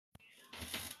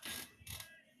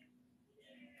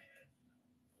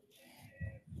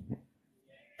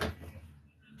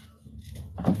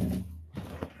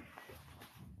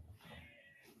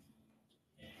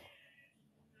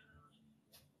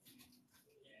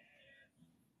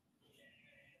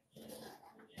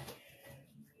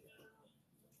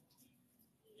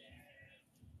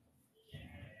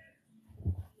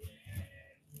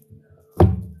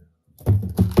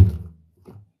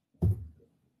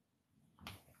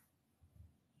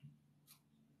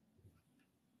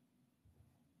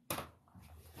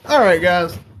All right,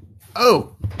 guys.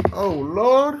 Oh,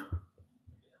 Lord.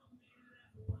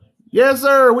 Yes,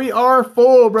 sir. We are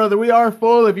full, brother. We are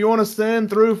full. If you want to send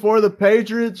through for the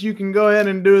Patriots, you can go ahead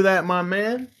and do that, my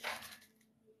man.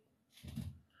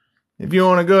 If you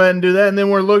want to go ahead and do that. And then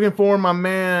we're looking for my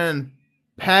man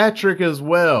Patrick as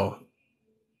well.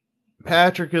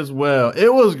 Patrick as well.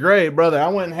 It was great, brother. I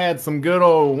went and had some good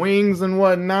old wings and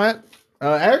whatnot.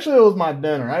 Actually, it was my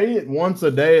dinner. I eat once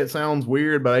a day. It sounds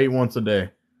weird, but I eat once a day.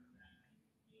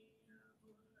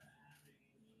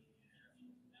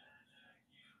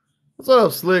 What's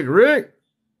up, Slick Rick?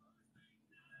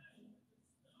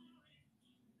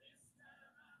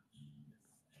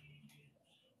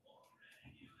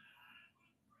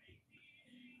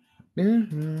 But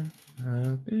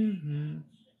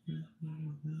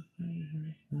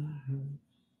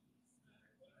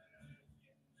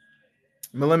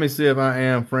let me see if I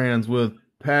am friends with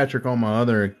Patrick on my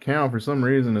other account. For some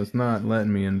reason, it's not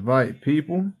letting me invite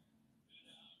people.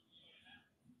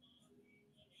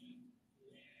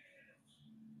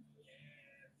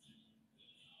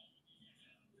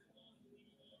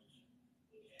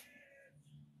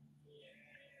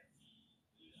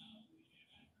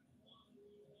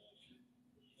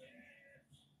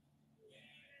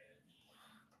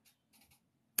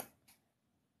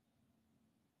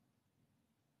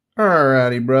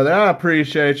 Alrighty, brother. I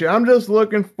appreciate you. I'm just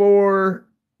looking for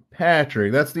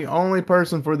Patrick. That's the only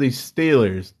person for the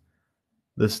Steelers.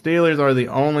 The Steelers are the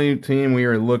only team we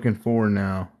are looking for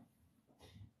now.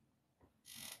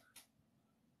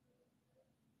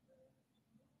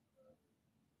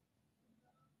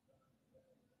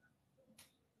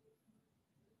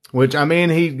 Which, I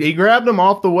mean, he grabbed them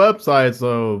off the website,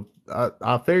 so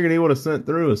I figured he would have sent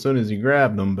through as soon as he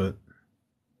grabbed them, but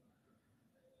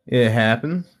it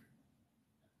happens.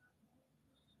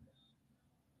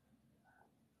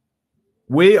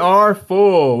 We are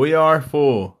full. We are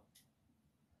full.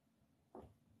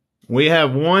 We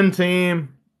have one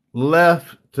team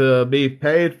left to be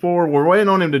paid for. We're waiting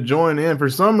on him to join in. For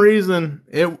some reason,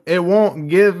 it won't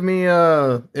give me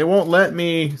it won't let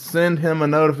me send him a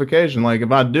notification. Like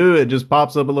if I do, it just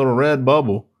pops up a little red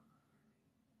bubble.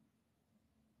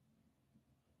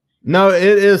 No, it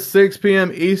is 6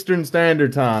 p.m. Eastern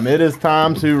Standard Time. It is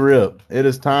time to rip. It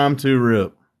is time to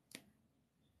rip.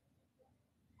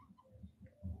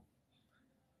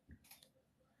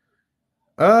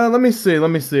 Let me see. Let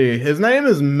me see. His name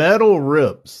is Metal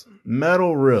Rips.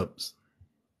 Metal Rips.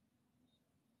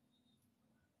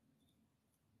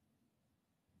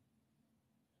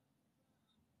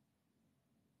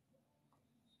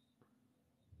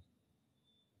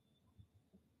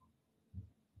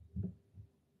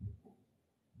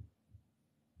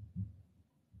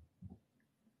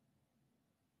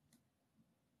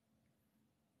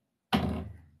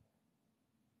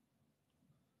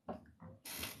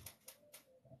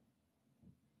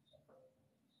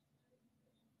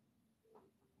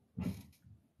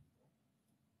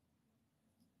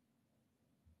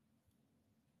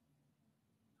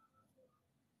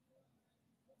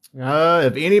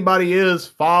 If anybody is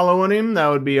following him, that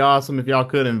would be awesome if y'all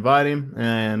could invite him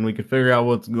and we could figure out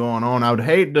what's going on. I would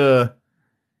hate to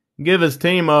give his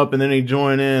team up and then he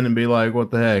join in and be like, what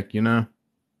the heck, you know?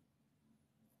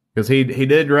 Because he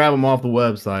did grab him off the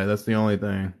website. That's the only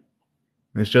thing.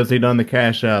 It's just he done the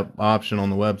Cash App option on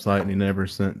the website and he never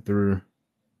sent through.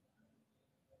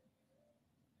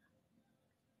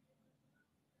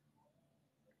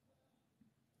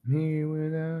 Me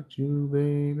without you,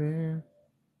 baby.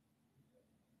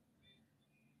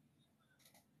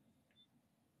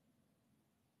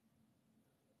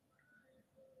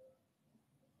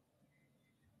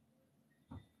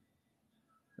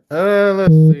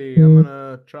 Let's see. I'm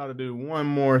gonna try to do one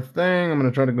more thing. I'm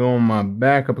gonna try to go on my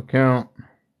backup account.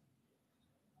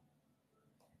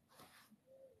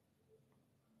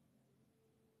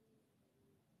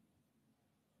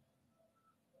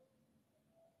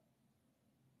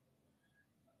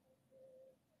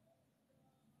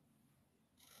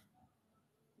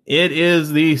 It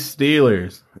is the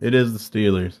Steelers. It is the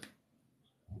Steelers.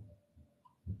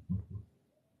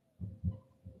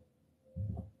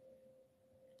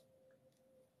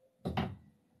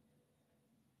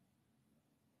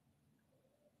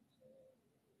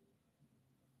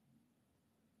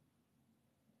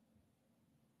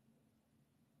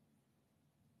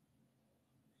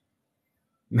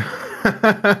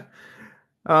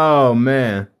 Oh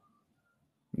man.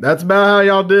 That's about how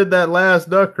y'all did that last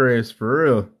duck race for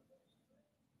real.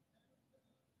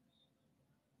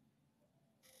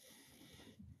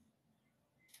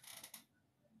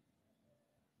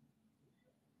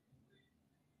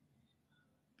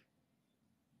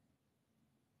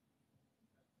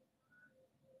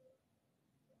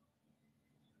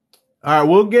 All right,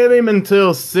 we'll give him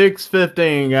until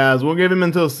 6:15, guys. We'll give him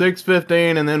until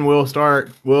 6:15, and then we'll start.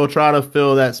 We'll try to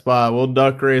fill that spot. We'll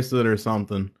duck race it or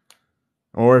something.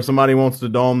 Or if somebody wants to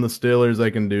dome the Steelers, they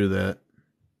can do that.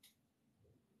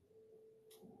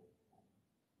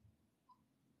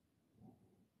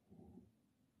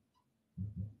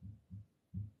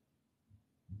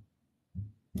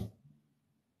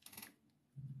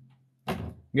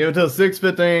 Give it till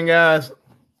 6:15, guys.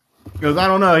 Because I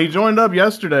don't know, he joined up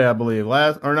yesterday, I believe.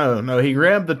 He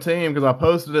grabbed the team because I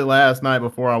posted it last night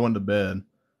before I went to bed.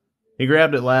 He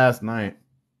grabbed it last night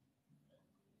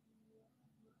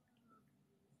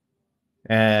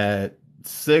at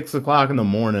 6 o'clock in the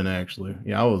morning. Actually,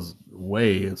 yeah, I was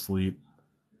way asleep.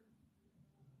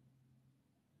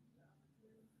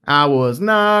 I was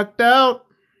knocked out.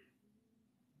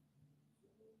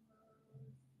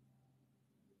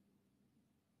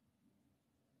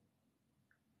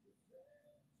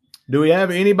 Do we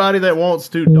have anybody that wants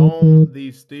to dome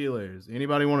the Steelers?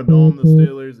 Anybody want to dome the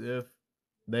Steelers if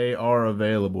they are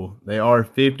available? They are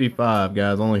 55,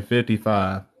 guys. Only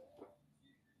 55.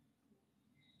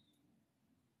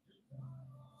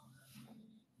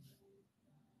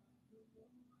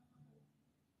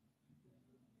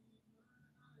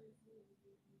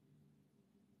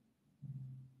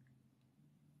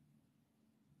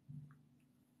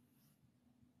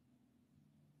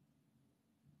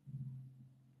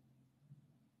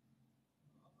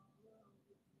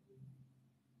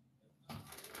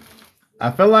 I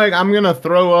feel like I'm going to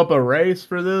throw up a race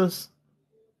for this.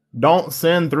 Don't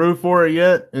send through for it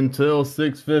yet until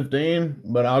 6:15,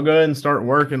 but I'll go ahead and start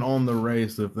working on the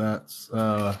race if that's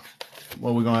what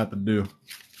we're going to have to do.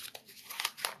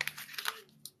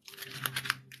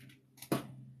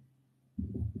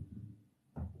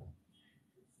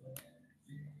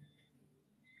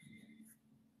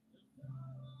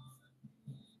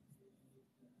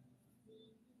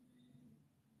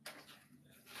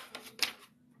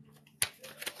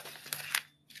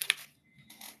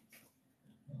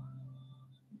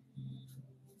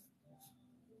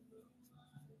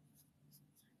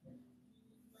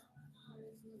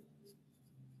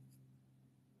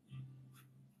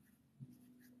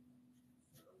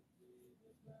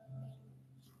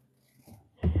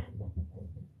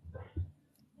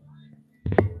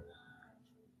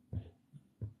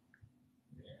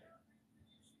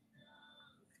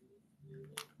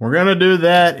 We're going to do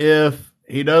that. If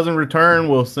he doesn't return,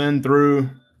 we'll send through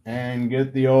and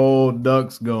get the old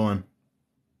Ducks going.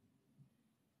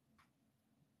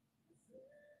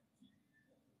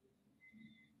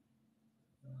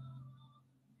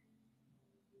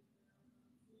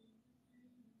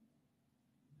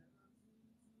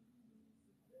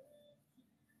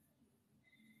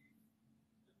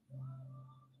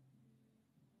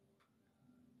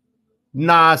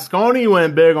 Nah, Scony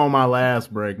went big on my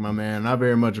last break, my man. I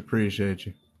very much appreciate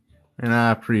you. And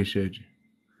I appreciate you.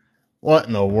 What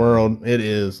in the world? It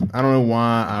is. I don't know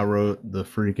why I wrote the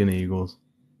freaking Eagles.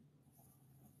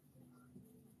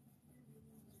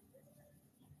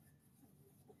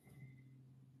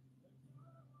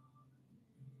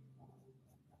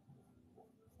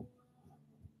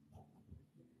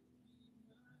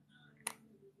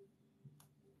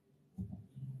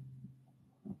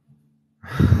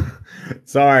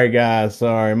 Sorry, guys.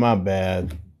 Sorry, my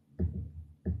bad.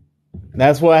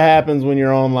 That's what happens when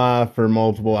you're on live for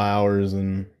multiple hours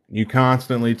and you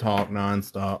constantly talk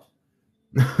nonstop.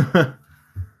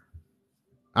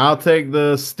 I'll take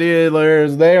the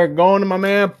Steelers. They are going to my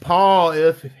man Paul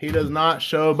if he does not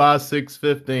show by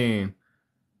 6:15.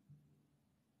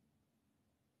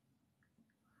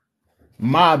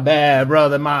 My bad,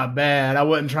 brother. My bad. I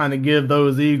wasn't trying to give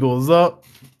those Eagles up.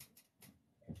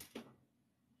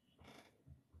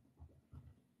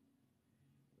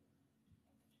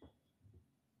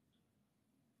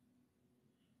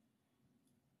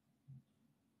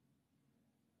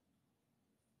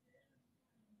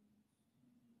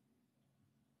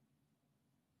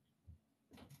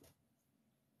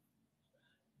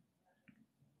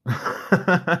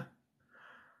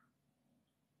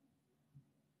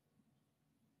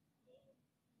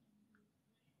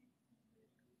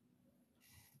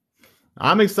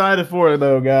 I'm excited for it,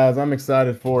 though, guys. I'm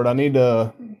excited for it. I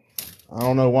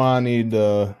don't know why I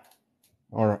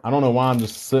don't know why I'm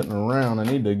just sitting around. I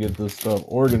need to get this stuff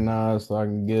organized so I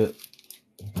can get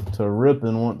to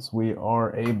ripping once we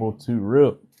are able to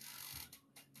rip.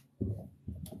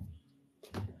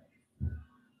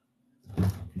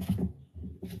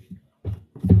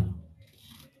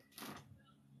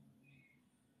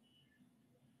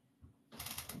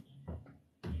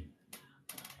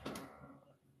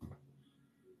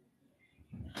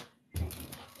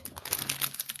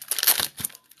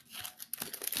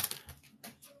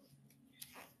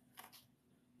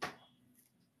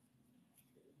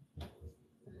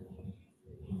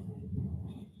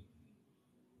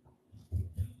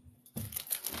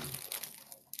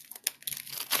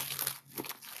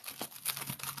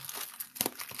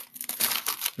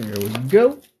 Here we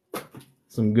go.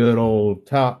 Some good old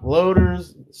top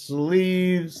loaders,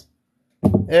 sleeves,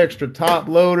 extra top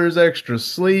loaders, extra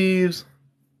sleeves.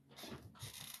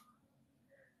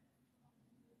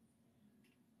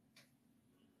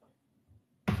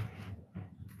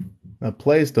 A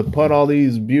place to put all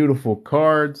these beautiful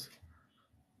cards.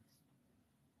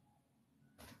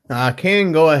 I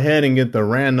can go ahead and get the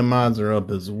randomizer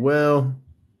up as well.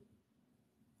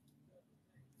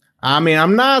 I mean,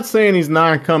 I'm not saying he's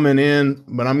not coming in,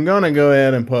 but I'm going to go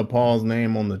ahead and put Paul's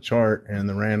name on the chart and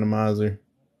the randomizer.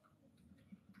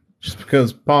 Just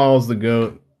because Paul's the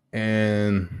GOAT,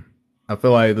 and I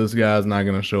feel like this guy's not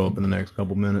going to show up in the next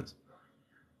couple minutes.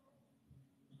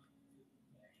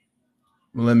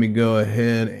 Let me go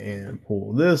ahead and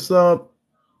pull this up.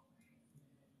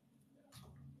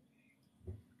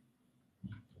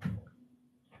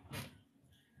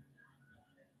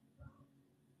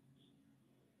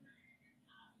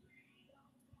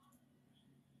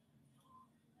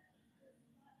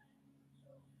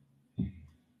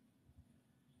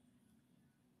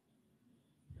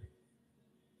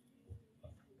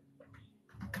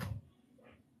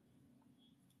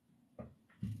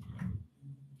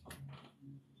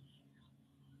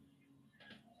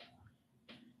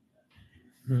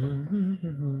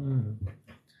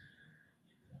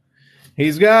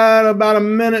 He's got about a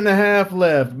minute and a half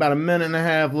left. About a minute and a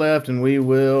half left, and we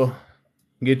will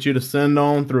get you to send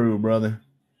on through, brother.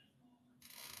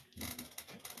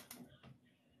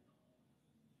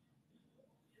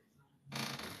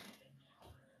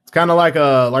 It's kind of like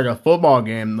a football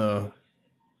game, though.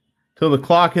 Till the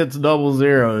clock hits double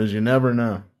zeros, you never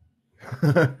know.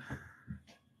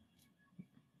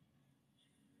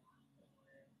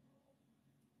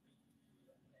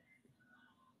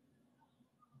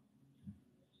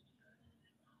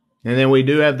 And then we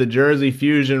do have the Jersey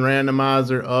Fusion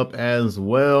randomizer up as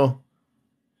well.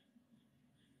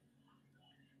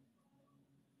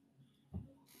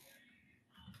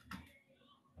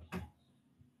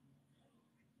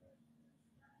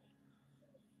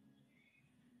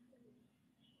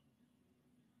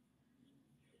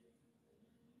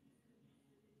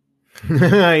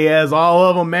 Yes, all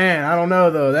of them, man. I don't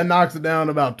know, though. That knocks it down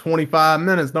to about 25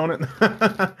 minutes, don't it?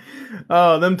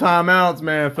 Oh, them timeouts,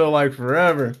 man, feel like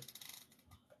forever.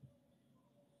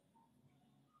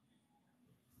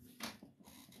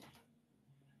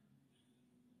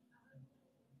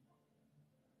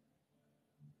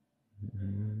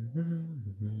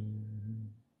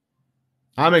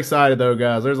 I'm excited, though,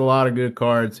 guys. There's a lot of good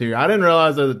cards here. I didn't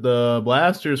realize that the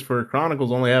blasters for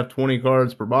Chronicles only have 20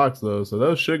 cards per box, though. So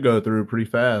those should go through pretty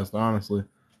fast, honestly.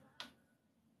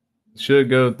 Should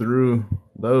go through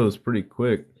those pretty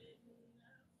quick.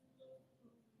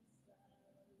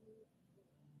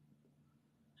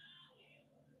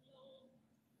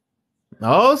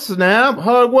 Oh, snap.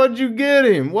 Hug, what'd you get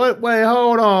him? What? Wait,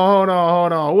 hold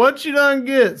on. What you done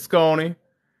get, Scony?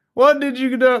 What did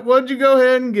you do? What'd you go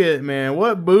ahead and get, man?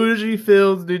 What bougie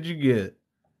fields did you get?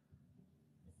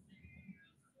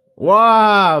 What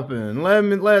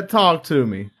happened? Talk to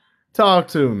me. Talk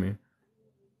to me.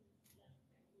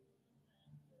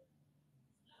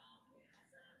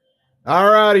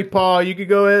 Alrighty, Paul, you can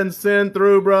go ahead and send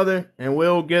through, brother, and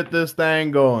we'll get this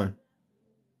thing going.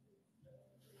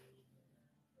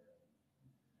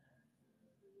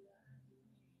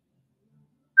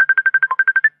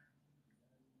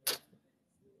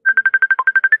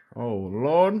 Oh,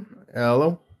 Lord.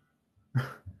 Hello.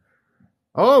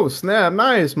 Oh, snap.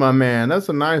 Nice, my man. That's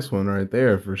a nice one right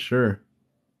there for sure.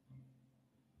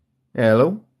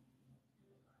 Hello.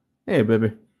 Hey,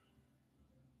 baby.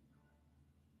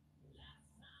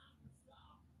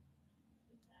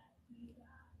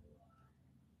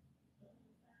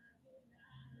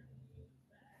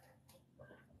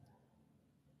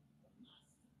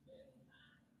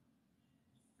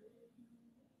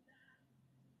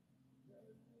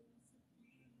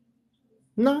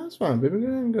 No, that's fine, baby. Go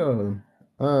ahead and go.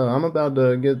 I'm about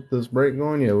to get this break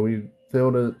going. Yeah, we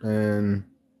filled it, and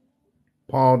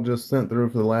Paul just sent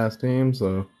through for the last team,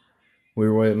 so we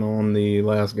were waiting on the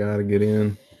last guy to get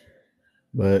in,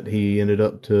 but he ended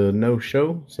up to no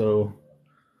show, so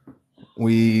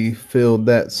we filled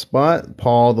that spot.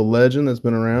 Paul, the legend that's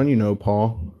been around, you know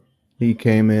Paul. He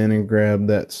came in and grabbed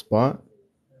that spot.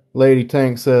 Lady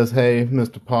Tank says, "Hey,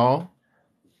 Mr. Paul."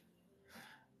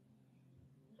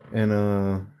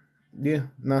 And yeah,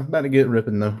 about to get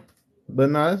ripping though.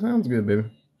 But that sounds good, baby.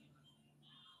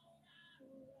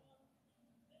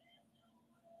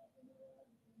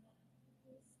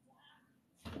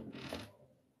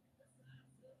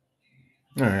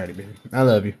 Alrighty, baby. I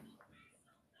love you.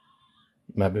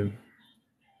 Bye, baby.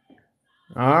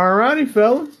 Alrighty,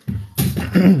 fellas.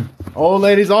 Old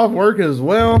lady's off work as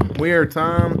well. It's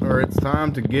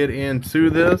time to get into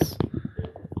this.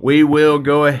 We will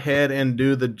go ahead and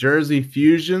do the Jersey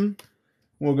Fusion.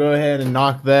 We'll go ahead and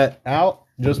knock that out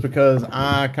just because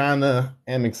I kind of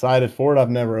am excited for it. I've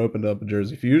never opened up a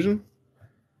Jersey Fusion.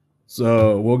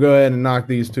 So we'll go ahead and knock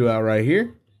these two out right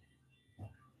here.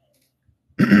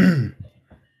 And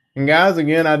guys,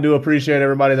 again, I do appreciate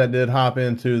everybody that did hop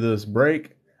into this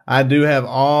break. I do have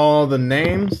all the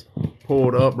names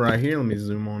pulled up right here. Let me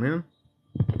zoom on in.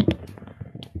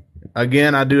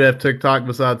 Again, I do have TikTok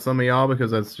besides some of y'all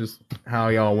because that's just how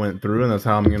y'all went through, and that's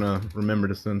how I'm going to remember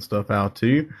to send stuff out to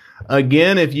you.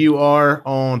 Again, if you are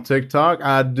on TikTok,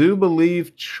 I do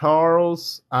believe,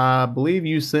 Charles, I believe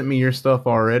you sent me your stuff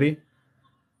already.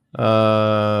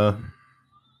 Charles,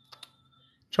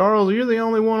 you're the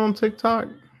only one on TikTok?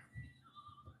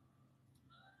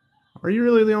 Are you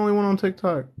really the only one on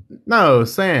TikTok? No,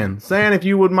 San, if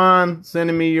you would mind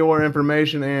sending me your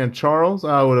information, and Charles,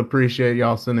 I would appreciate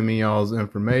y'all sending me y'all's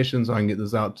information so I can get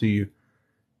this out to you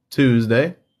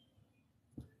Tuesday.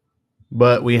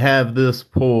 But we have this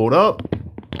pulled up.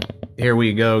 Here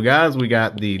we go, guys. We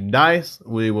got the dice.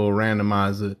 We will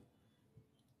randomize it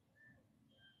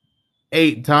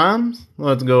 8 times.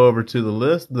 Let's go over to the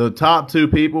list. The top 2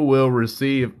 people will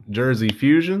receive Jersey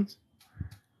Fusions.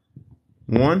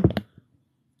 1,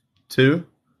 2,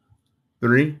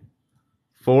 3,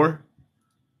 4,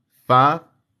 5,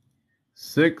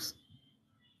 6,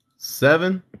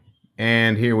 7,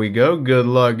 and here we go. Good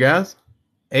luck, guys.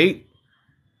 8.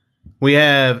 We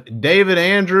have David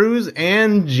Andrews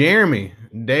and Jeremy.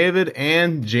 David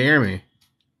and Jeremy.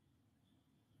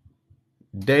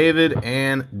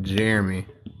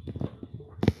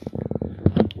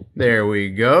 There we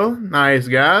go. Nice,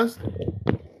 guys.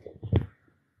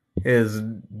 Is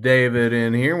David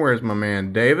in here? Where's my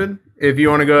man David? If you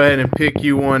want to go ahead and pick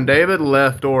you one, David,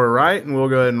 left or right, and we'll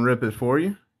go ahead and rip it for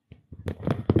you.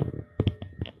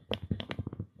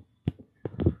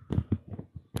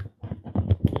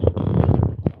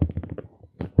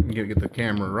 Get the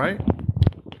camera right.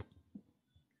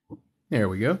 There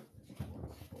we go.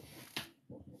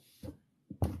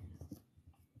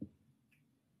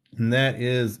 And that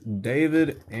is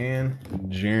David and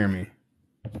Jeremy.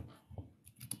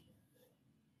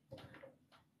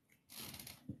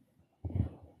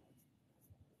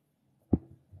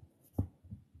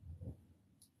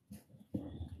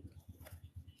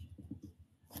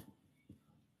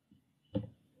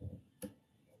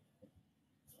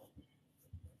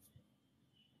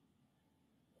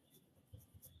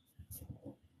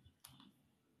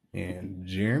 And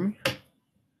Jeremy.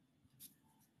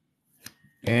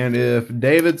 And if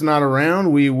David's not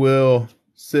around, we will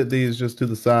sit these just to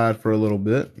the side for a little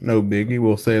bit. No biggie.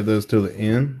 We'll save those till the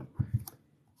end.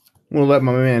 We'll let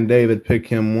my man David pick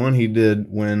him one. He did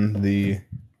win the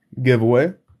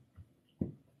giveaway.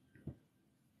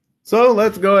 So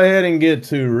let's go ahead and get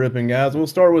to ripping, guys. We'll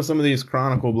start with some of these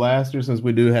Chronicle Blasters since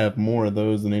we do have more of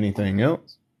those than anything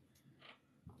else.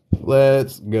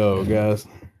 Let's go, guys.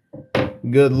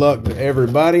 Good luck to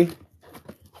everybody.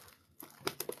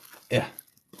 Yeah.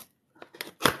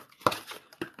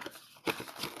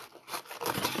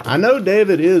 I know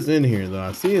David is in here, though.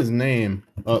 I see his name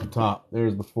up top.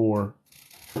 There's the 4.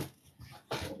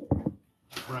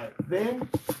 Right there.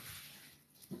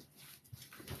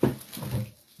 Let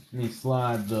me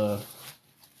slide the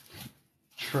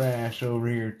trash over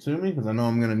here to me because I know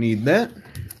I'm going to need that.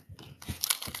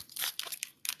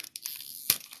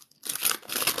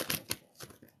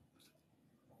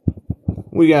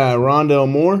 We got Rondell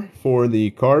Moore for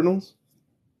the Cardinals.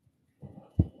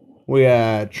 We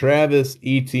got Travis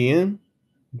Etienne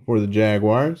for the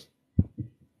Jaguars.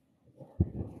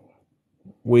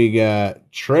 We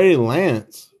got Trey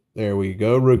Lance. There we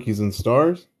go. Rookies and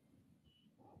Stars.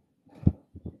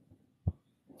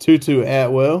 Tutu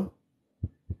Atwell.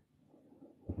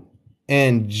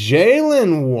 And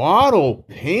Jalen Waddle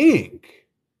pink.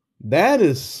 That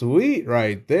is sweet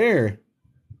right there.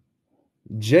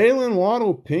 Jalen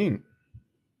Waddle pink.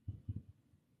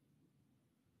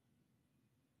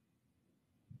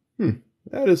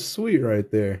 That is sweet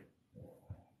right there.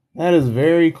 That is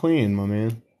very clean, my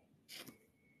man.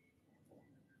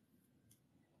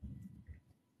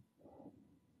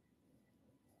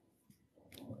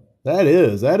 That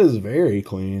is very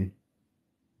clean.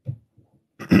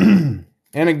 And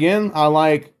again, I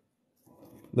like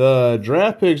the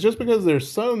draft picks just because there's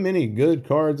so many good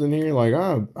cards in here. Like,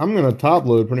 I'm going to top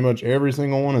load pretty much every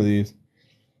single one of these.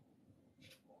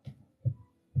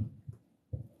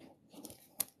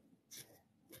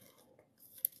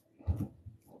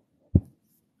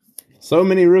 So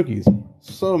many rookies.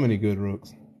 so many good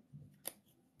rooks.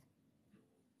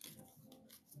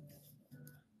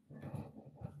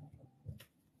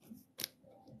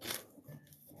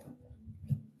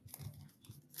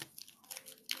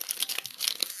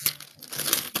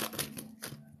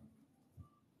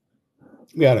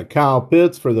 We got a Kyle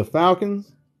Pitts for the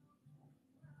Falcons.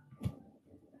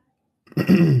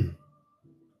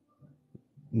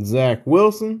 Zach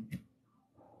Wilson.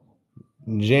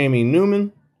 Jamie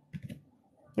Newman.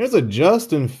 There's a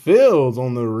Justin Fields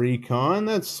on the recon.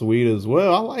 That's sweet as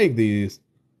well. I like these.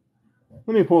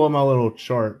 Let me pull up my little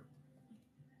chart.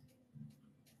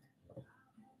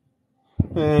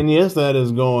 And yes, that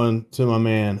is going to my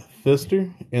man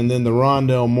Fister. And then the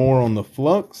Rondell Moore on the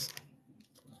Flux.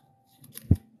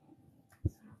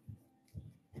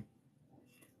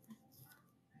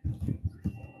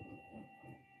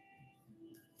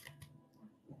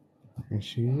 And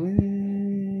she will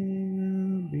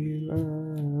be loved.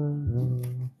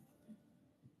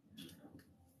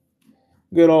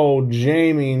 Good old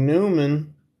Jamie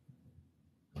Newman.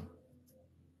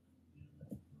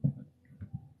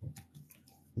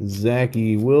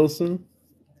 Zachy Wilson.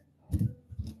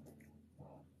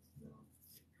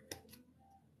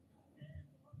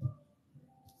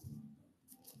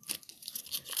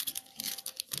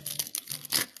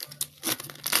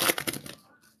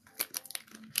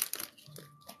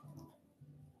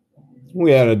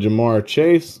 We had a Jamar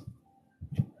Chase.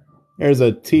 There's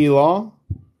a T-Law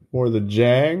for the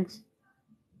Jags.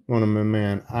 One of my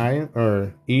man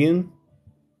Ian.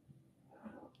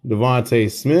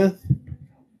 Devontae Smith.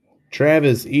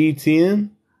 Travis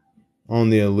Etienne on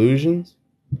the Illusions.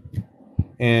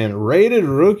 And rated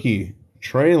rookie,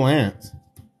 Trey Lance.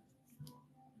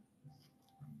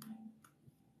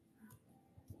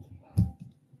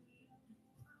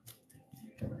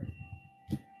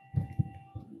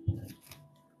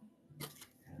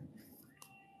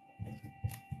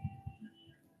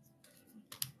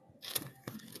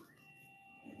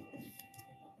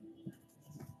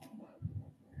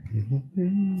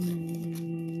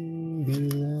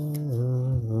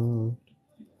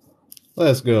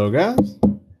 Let's go, guys. A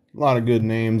lot of good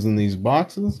names in these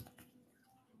boxes.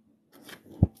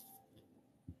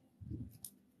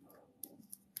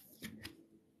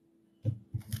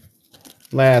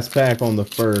 Last pack on the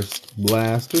first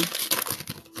blaster.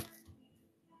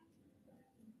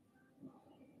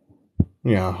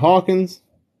 Yeah, Hawkins.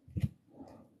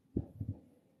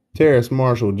 Terrace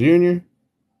Marshall Jr.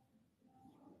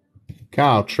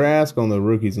 Kyle Trask on the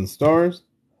Rookies and Stars.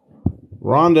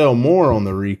 Rondell Moore on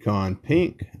the Recon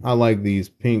Pink. I like these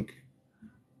pink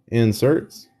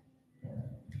inserts.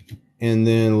 And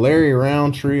then Larry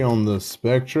Roundtree on the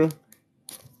Spectra.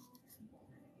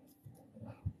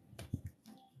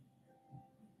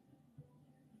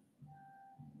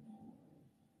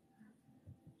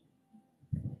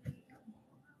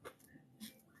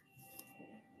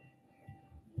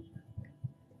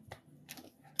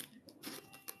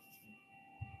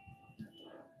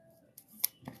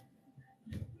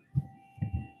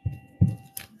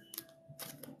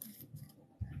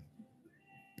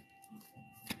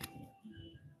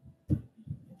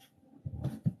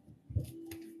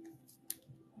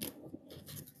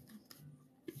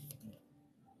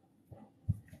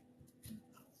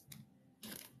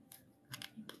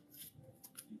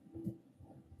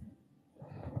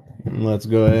 And let's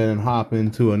go ahead and hop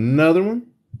into another one.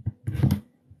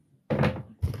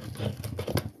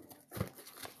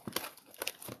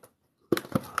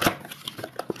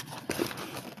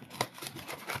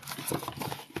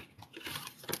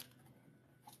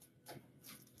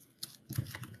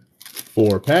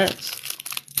 Four packs.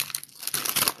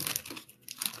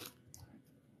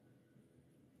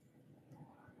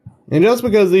 And just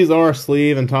because these are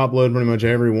sleeve and top load pretty much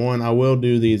every one, I will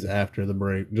do these after the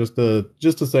break, just to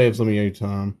save some of your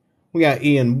time. We got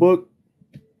Ian Book,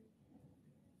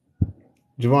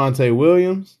 Javonte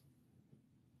Williams.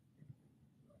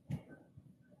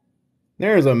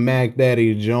 There's a Mac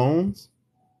Daddy Jones.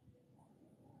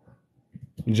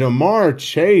 Jamar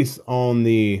Chase on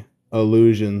the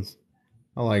Illusions.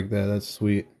 I like that. That's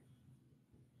sweet.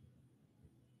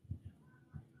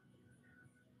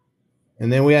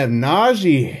 And then we have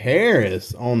Najee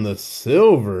Harris on the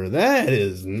silver. That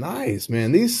is nice,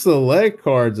 man. These select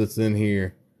cards that's in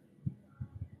here.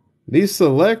 These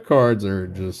select cards are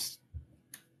just,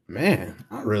 man,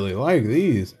 I really like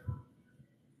these.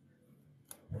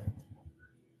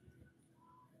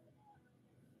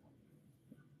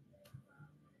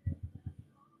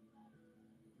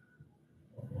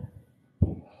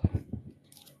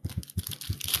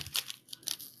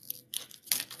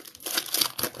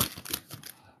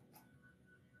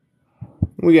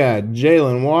 We got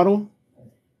Jalen Waddle,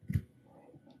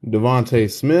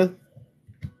 Devontae Smith,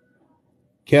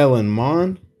 Kellen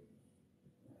Mond,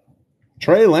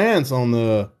 Trey Lance on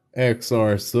the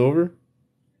XR Silver,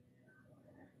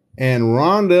 and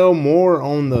Rondell Moore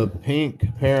on the pink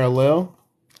parallel.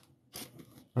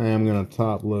 I am going to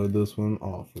top load this one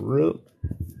off rip.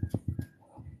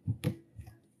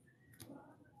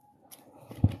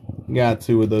 Got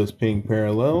two of those pink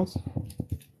parallels.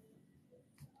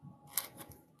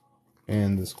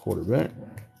 And this quarterback.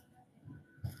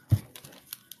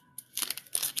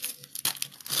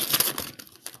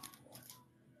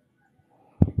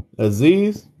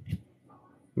 Aziz.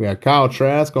 We got Kyle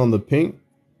Trask on the pink.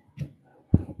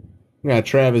 We got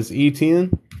Travis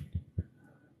Etienne,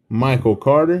 Michael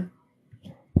Carter,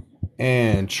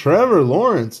 and Trevor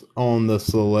Lawrence on the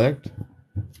select.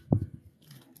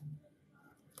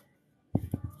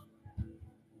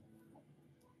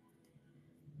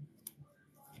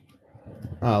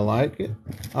 I like it.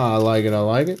 I like it. I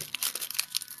like it.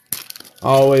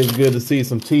 Always good to see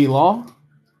some T-Law.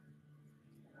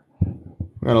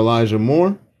 Got Elijah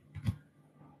Moore,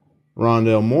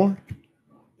 Rondell Moore,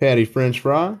 Patty French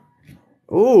Fry.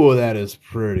 Oh, that is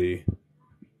pretty.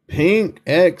 Pink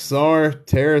XR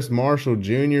Terrace Marshall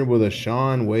Jr. with a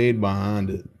Sean Wade behind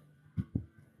it.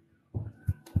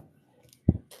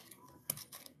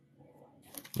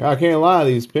 I can't lie,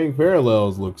 these pink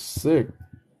parallels look sick.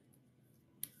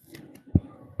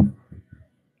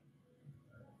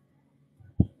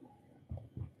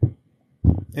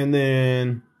 And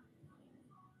then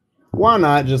why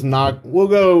not just knock? We'll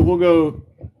go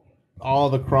all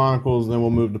the Chronicles, then we'll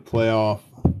move to playoff.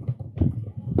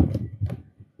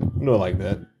 Do it like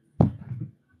that.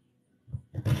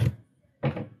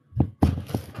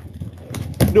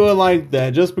 Do it like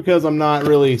that. Just because I'm not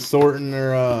really sorting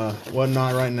or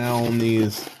whatnot right now on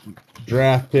these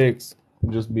draft picks,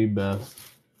 just be best.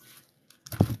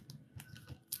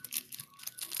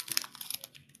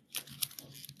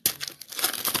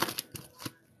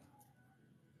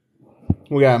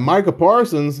 We got Micah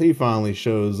Parsons. He finally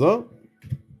shows up.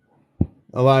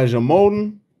 Elijah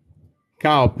Molden.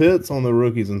 Kyle Pitts on the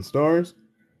Rookies and Stars.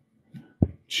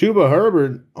 Chuba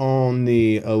Herbert on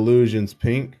the Illusions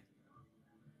Pink.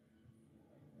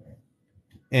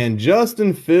 And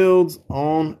Justin Fields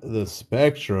on the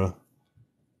Spectra.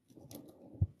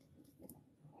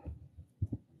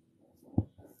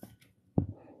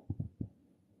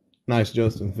 Nice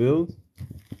Justin Fields.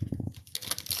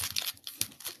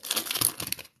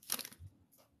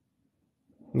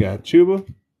 We got Chuba.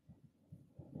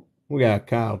 We got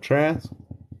Kyle Trask.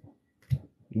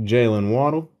 Jalen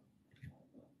Waddle.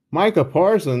 Micah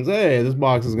Parsons. Hey, this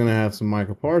box is going to have some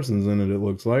Micah Parsons in it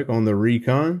looks like, on the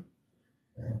Recon.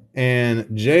 And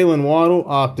Jalen Waddle,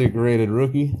 Optic rated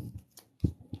rookie.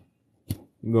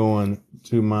 Going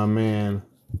to my man,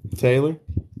 Taylor.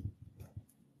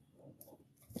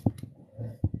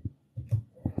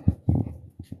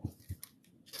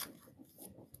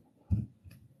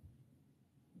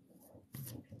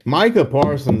 Micah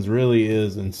Parsons really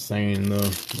is insane, though.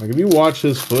 Like, if you watch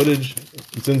his footage,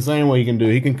 it's insane what he can do.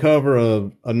 He can cover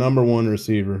a #1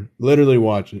 receiver. Literally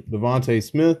watch it. Devontae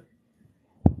Smith,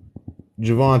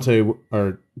 Jamar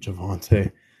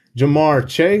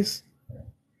Chase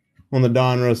on the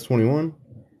Donruss 21.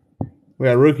 We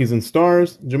got Rookies and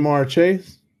Stars, Jamar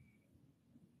Chase,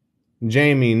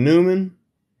 Jamie Newman,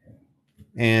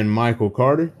 and Michael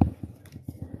Carter.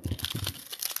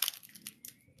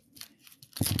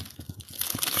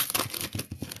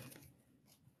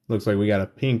 Looks like we got a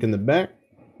pink in the back.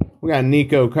 We got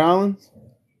Nico Collins.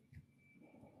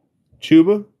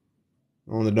 Chuba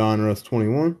on the Donruss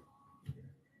 21.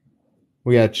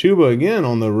 We got Chuba again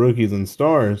on the Rookies and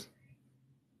Stars.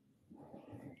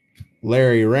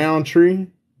 Larry Roundtree.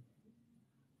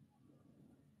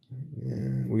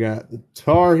 Yeah, we got the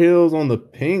Tar Heels on the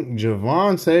pink.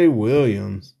 Javonte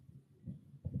Williams.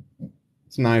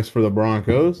 It's nice for the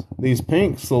Broncos. These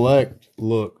pink select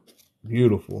look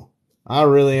beautiful. I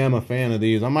really am a fan of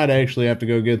these. I might actually have to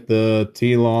go get the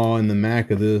T-Law and the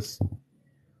Mac of this.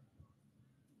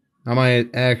 I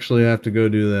might actually have to go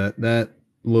do that. That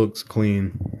looks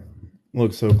clean.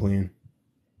 Looks so clean.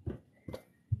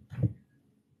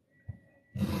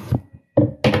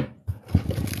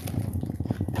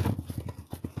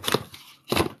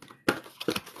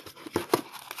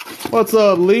 What's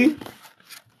up, Lee?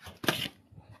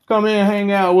 Come in,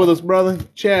 hang out with us, brother.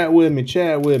 Chat with me.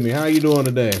 Chat with me. How you doing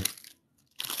today?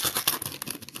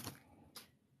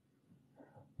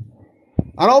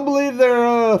 I don't believe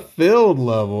they're field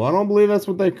level. I don't believe that's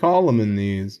what they call them in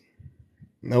these.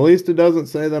 At least it doesn't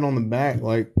say that on the back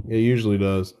like it usually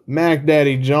does. Mac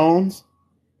Daddy Jones.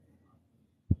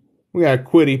 We got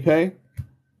Kwity Paye,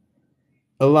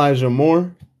 Elijah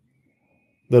Moore.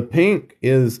 The pink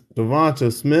is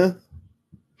Devonta Smith.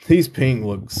 These pink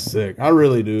look sick. I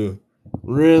really do.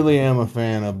 Really am a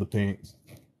fan of the pinks.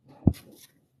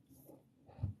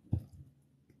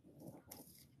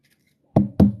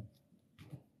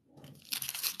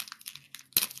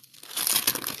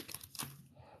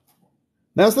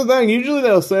 That's the thing. Usually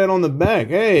they'll say it on the back.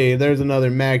 Hey, there's another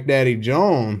Mac Daddy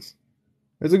Jones.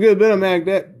 There's a good bit of Mac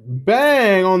Daddy.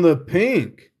 Bang on the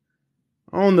pink.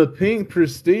 On the pink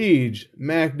Prestige,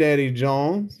 Mac Daddy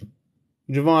Jones,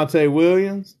 Javonte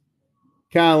Williams,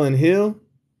 Kylan Hill,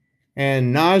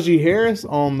 and Najee Harris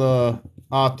on the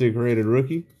optic rated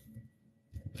rookie.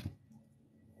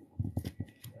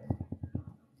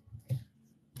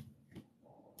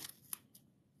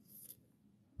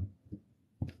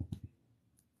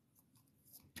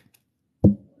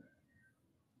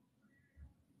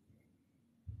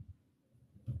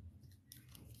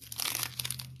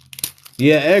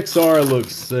 Yeah, XR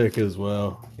looks sick as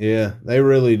well. Yeah, they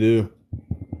really do.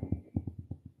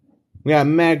 We got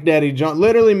Mac Daddy John,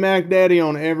 literally Mac Daddy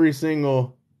on every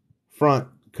single front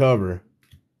cover.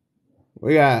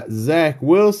 We got Zach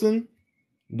Wilson,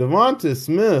 Devonta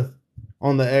Smith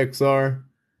on the XR,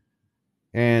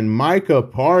 and Micah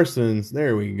Parsons,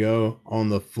 there we go, on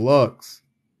the Flux.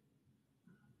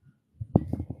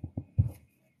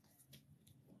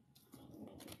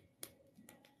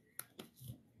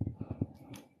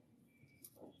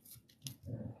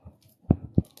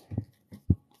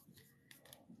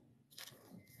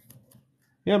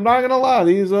 Yeah, I'm not gonna lie,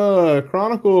 these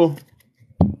Chronicle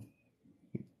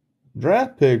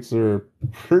draft picks are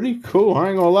pretty cool. I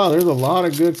ain't gonna lie, there's a lot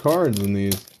of good cards in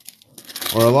these.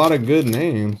 Or a lot of good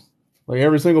names. Like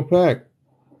every single pack.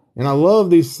 And I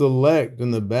love these select in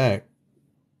the back.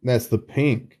 That's the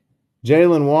pink.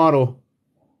 Jalen Waddle.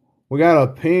 We got a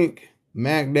pink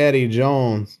Mac Daddy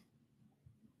Jones.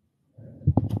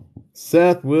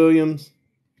 Seth Williams.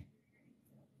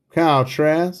 Kyle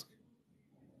Trask.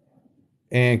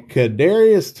 And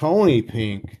Kadarius Toney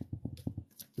pink.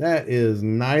 That is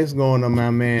nice going to my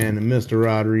man, Mr.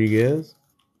 Rodriguez.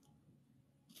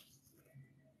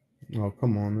 Oh,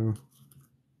 come on now.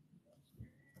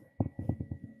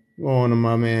 Going to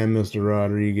my man, Mr.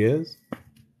 Rodriguez.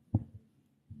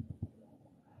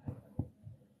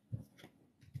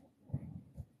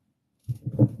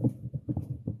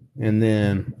 And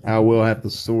then I will have to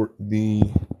sort the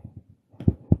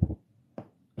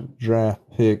draft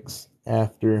picks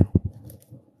after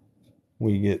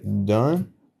we get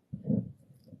done.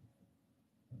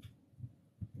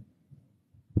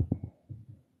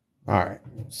 All right,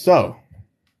 so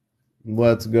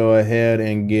let's go ahead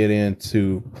and get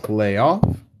into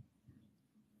playoff.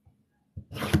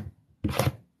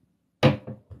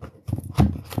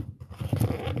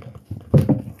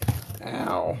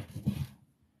 Ow.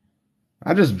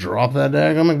 I just dropped that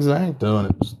daggum Exacto and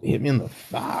it just hit me in the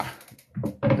thigh.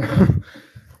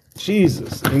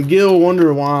 Jesus. And Gil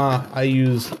wonder why I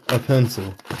use a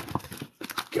pencil.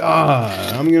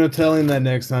 God, I'm going to tell him that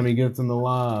next time he gets in the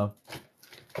live.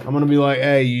 I'm going to be like,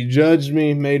 hey, you judged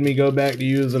me, made me go back to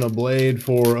using a blade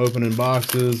for opening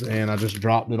boxes, and I just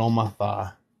dropped it on my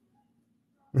thigh.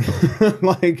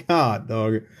 Like, God,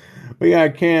 dog. We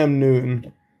got Cam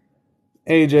Newton,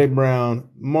 AJ Brown,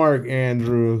 Mark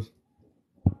Andrews.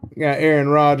 We got Aaron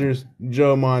Rodgers,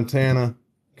 Joe Montana,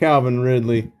 Calvin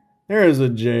Ridley. There's a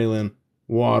Jalen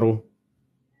Waddle.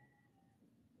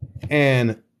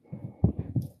 And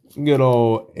good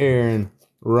old Aaron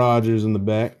Rodgers in the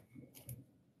back.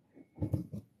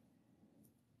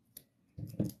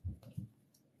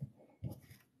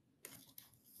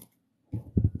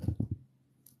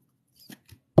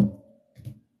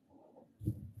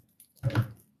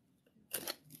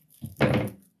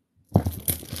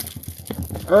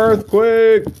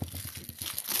 Earthquake.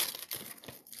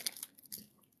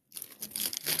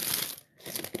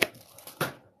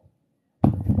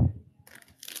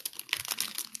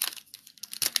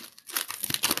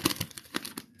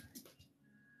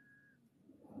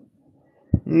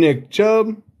 Nick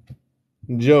Chubb,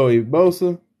 Joey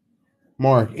Bosa,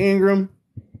 Mark Ingram,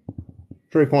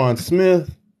 Tre'Quan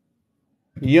Smith,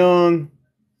 Young,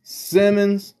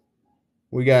 Simmons.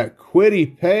 We got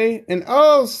Kwity Paye. And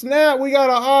oh, snap, we got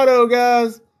an auto,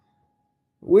 guys.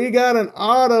 We got an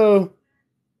auto.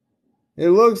 It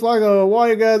looks like a,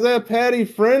 why you guys at Patty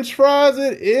French Fries?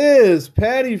 It is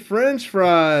Patty French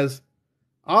Fries.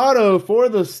 Auto for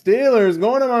the Steelers.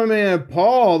 Going to my man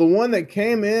Paul, the one that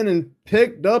came in and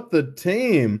picked up the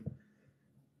team.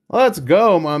 Let's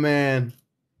go, my man.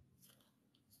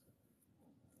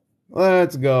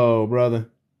 Let's go, brother.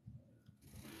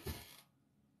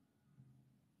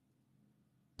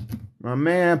 My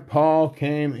man Paul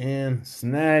came in,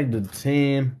 snagged the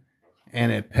team,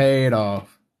 and it paid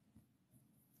off.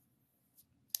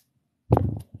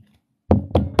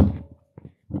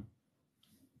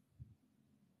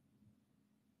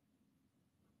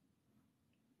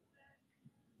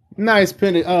 Nice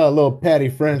penny, little patty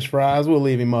French fries. We'll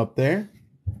leave him up there.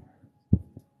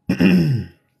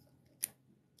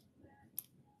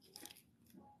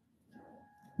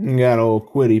 Got old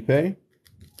Quiddy Pay.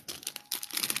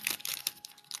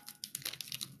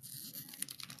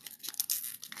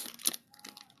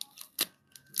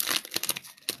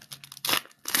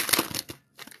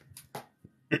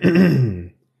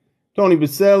 Tony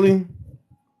Baselli,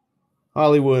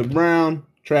 Hollywood Brown,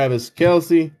 Travis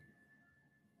Kelce,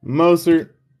 Mostert,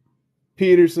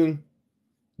 Peterson,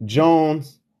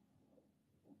 Jones,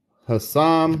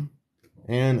 Hassam,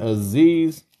 and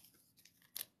Aziz.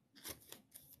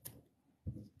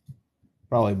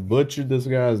 Probably butchered this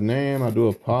guy's name. I do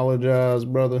apologize,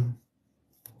 brother.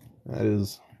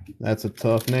 That's a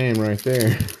tough name right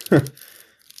there.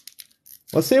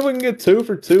 Let's see if we can get 2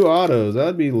 for 2 autos.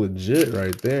 That'd be legit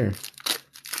right there.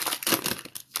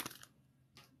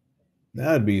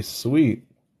 That'd be sweet.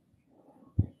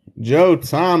 Joe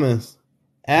Thomas,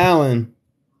 Allen,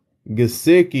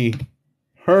 Gesicki,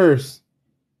 Hurst,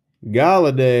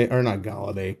 Galladay, or not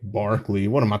Galladay, Barkley.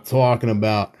 What am I talking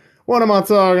about? What am I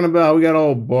talking about? We got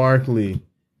old Barkley.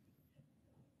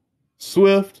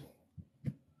 Swift,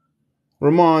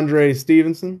 Ramondre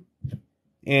Stevenson,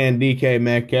 and DK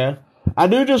Metcalf. I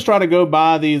do just try to go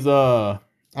by these, I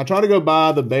try to go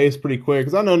by the base pretty quick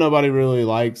because I know nobody really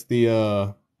likes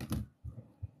the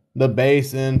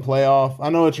base in playoff. I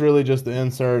know it's really just the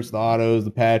inserts, the autos,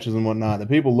 the patches, and whatnot that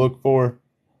people look for.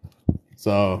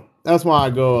 So that's why I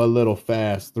go a little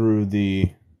fast through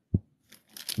the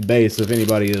base, if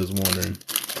anybody is wondering.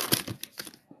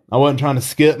 I wasn't trying to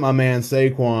skip my man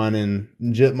Saquon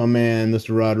and jip my man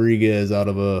Mr. Rodriguez out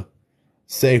of a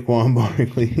Saquon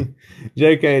Barkley.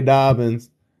 J.K. Dobbins,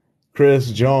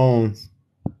 Chris Jones,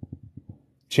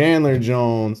 Chandler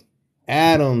Jones,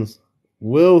 Adams,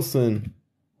 Wilson,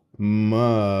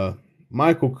 Michael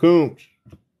Koontz,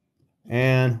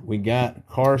 and we got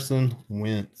Carson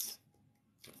Wentz.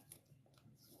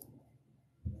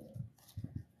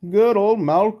 Good old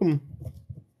Malcolm.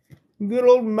 Good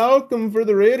old Malcolm for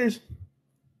the Raiders.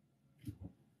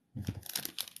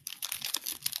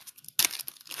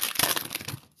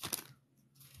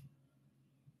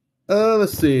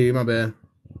 Let's see. My bad.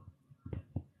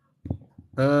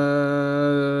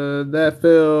 That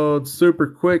felt super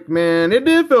quick, man. It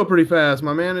did feel pretty fast,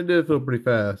 my man. It did feel pretty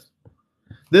fast.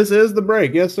 This is the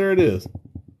break. Yes, sir, it is.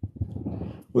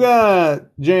 We got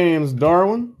James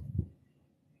Darwin.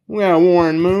 We got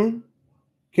Warren Moon.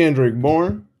 Kendrick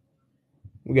Bourne.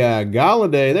 We got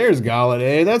Galladay. There's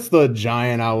Galladay. That's the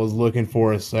giant I was looking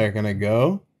for a second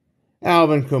ago.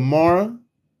 Alvin Kamara.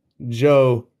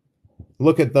 Joe.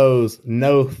 Look at those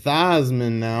no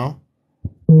Theismann now.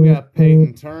 We got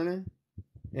Peyton Turner.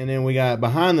 And then we got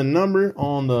behind the number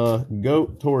on the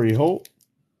GOAT, Torrey Holt.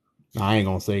 I ain't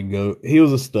going to say GOAT. He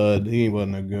was a stud. He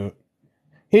wasn't a GOAT.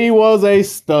 He was a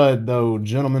stud, though,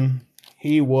 gentlemen.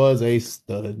 He was a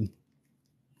stud.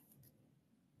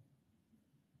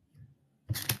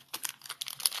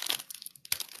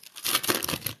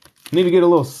 Need to get a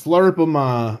little slurp of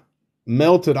my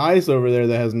melted ice over there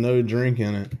that has no drink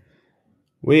in it.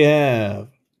 We have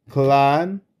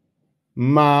Clyde,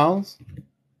 Miles,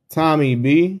 Tommy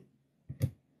B,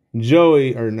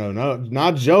 Joey, or no,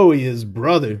 not Joey, his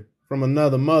brother from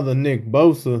another mother, Nick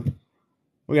Bosa.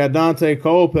 We got Dante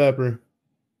Culpepper.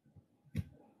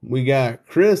 We got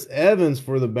Chris Evans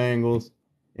for the Bengals.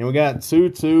 And we got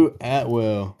Tutu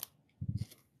Atwell.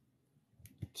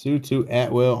 Tutu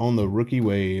Atwell on the rookie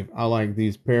wave. I like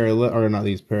these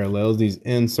these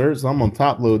inserts. I'm going to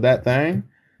top load that thing.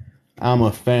 I'm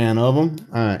a fan of them.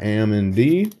 I am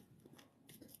indeed.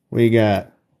 We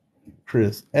got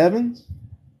Chris Evans.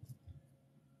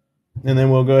 And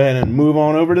then we'll go ahead and move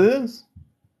on over to this.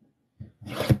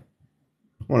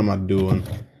 What am I doing?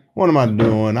 What am I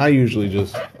doing? I usually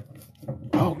just...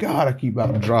 Oh, God, I keep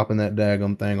about dropping that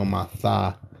daggum thing on my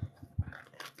thigh.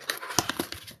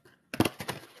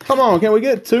 Come on, can we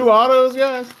get 2 autos,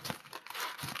 guys?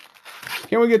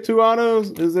 Can we get 2 autos?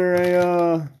 Is there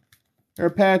a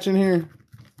patch in here?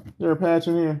 Is there a patch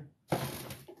in here?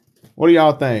 What do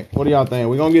y'all think? What do y'all think?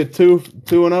 We're going to get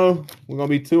 2-0? We're going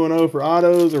to be 2-0 for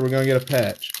autos, or we're going to get a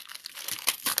patch?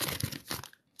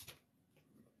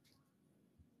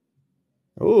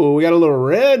 Oh, we got a little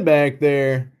red back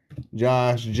there.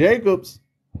 Josh Jacobs,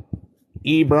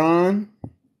 Ebron,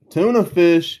 Tuna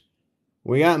Fish.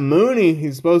 We got Mooney.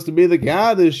 He's supposed to be the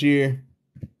guy this year.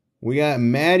 We got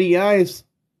Matty Ice.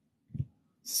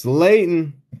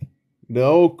 Slayton. The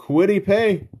old Quiddy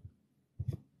Pay.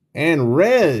 And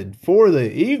Red for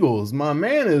the Eagles. My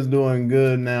man is doing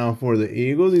good now for the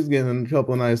Eagles. He's getting a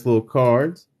couple of nice little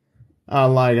cards. I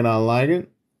like it. I like it.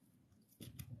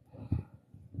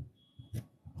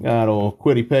 Got old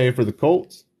Quiddy Pay for the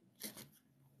Colts.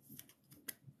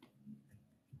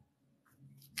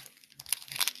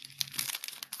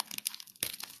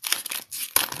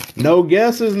 No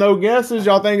guesses, no guesses.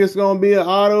 Y'all think it's going to be an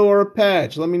auto or a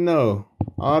patch? Let me know.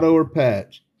 Auto or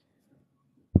patch.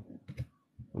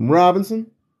 Robinson.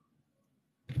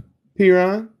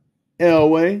 Piron.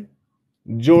 Elway.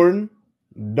 Jordan.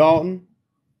 Dalton.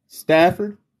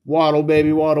 Stafford. Waddle,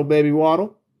 baby, waddle, baby,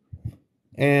 waddle.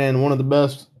 And one of the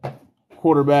best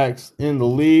quarterbacks in the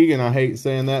league, and I hate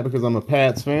saying that because I'm a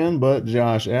Pats fan, but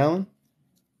Josh Allen.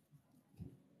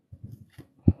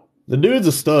 The dude's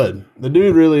a stud. The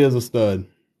dude really is a stud.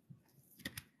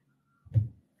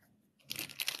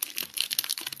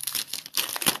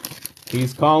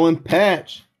 He's calling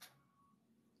patch.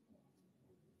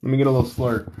 Let me get a little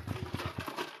slurp.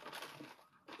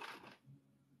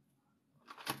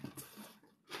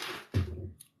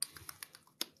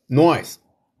 Nice.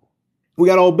 We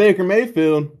got old Baker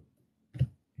Mayfield.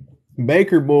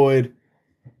 Baker Boyd.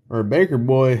 Or Baker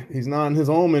Boy. He's not in his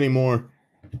home anymore.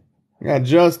 We got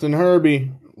Justin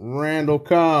Herbie. Randall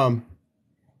Cobb.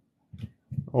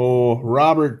 Oh,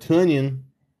 Robert Tunyon.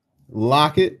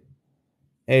 Lockett.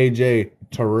 AJ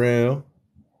Terrell.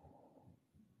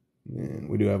 And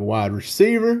we do have a wide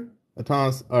receiver.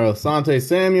 Asante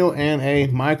Samuel. And a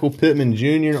Michael Pittman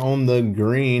Jr. on the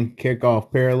green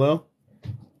kickoff parallel.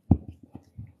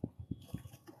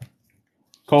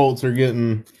 Colts are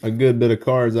getting a good bit of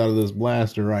cards out of this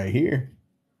blaster right here.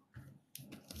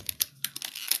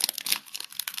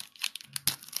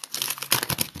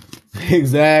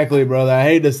 Exactly, brother. I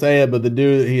hate to say it, but the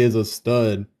dude, he is a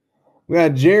stud. We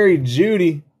got Jerry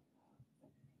Jeudy.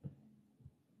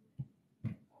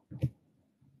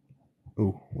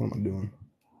 Ooh, what am I doing?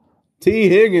 T.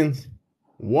 Higgins.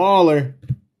 Waller.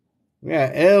 We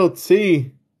got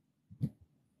LT.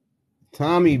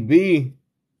 Tommy B.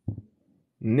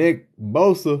 Nick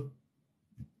Bosa,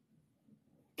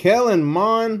 Kellen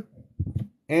Mond,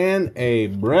 and a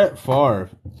Brett Favre.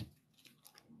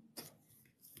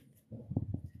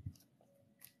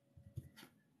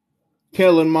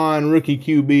 Kellen Mond, rookie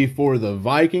QB for the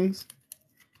Vikings.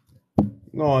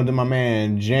 Going to my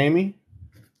man Jamie.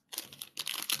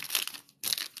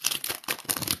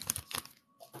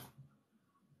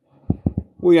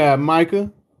 We got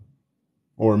Micah,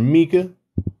 or Mika.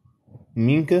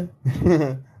 Minka.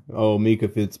 Oh, Mika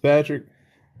Fitzpatrick.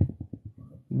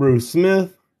 Bruce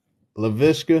Smith.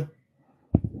 LaVishka.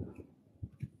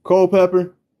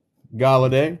 Culpepper.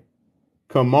 Galladay.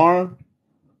 Kamara.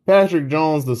 Patrick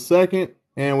Jones II.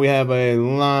 And we have a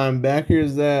linebacker.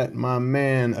 Is that my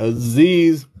man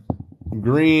Aziz.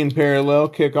 Green parallel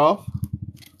kickoff.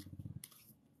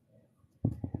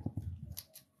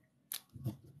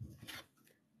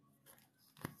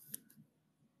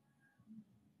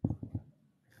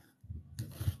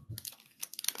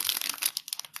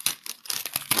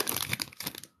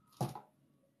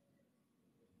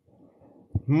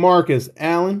 Marcus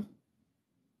Allen.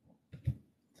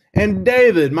 And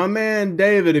David, my man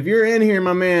David, if you're in here,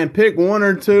 my man, pick one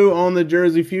or two on the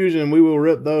Jersey Fusion. We will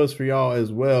rip those for y'all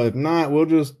as well. If not, we'll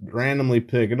just randomly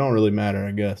pick. It don't really matter,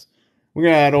 I guess. We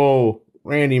got old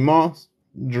Randy Moss,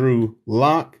 Drew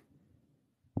Lock,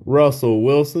 Russell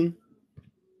Wilson,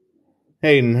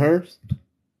 Hayden Hurst,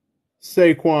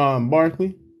 Saquon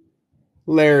Barkley,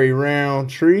 Larry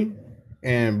Roundtree,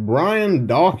 and Brian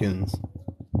Dawkins.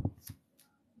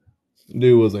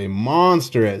 Dude was a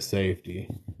monster at safety.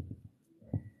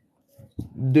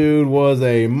 Dude was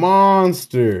a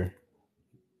monster.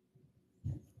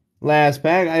 Last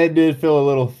pack. It did feel a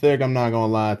little thick. I'm not going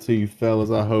to lie to you fellas.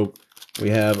 I hope we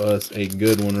have us a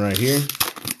good one right here.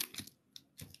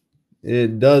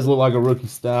 It does look like a rookie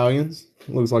Stallions.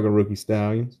 Looks like a rookie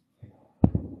Stallions.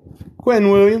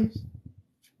 Quentin Williams.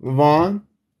 Vaughn.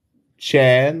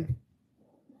 Chad.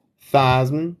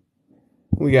 Theismann.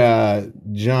 We got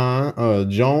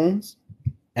Jones,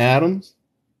 Adams,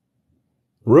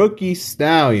 rookie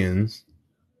Stallions,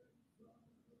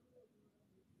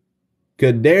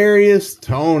 Kadarius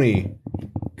Toney.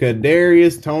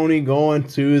 Kadarius Toney going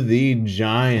to the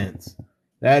Giants.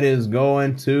 That is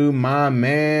going to my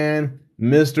man,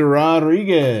 Mr.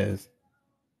 Rodriguez.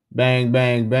 Bang,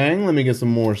 bang, bang. Let me get some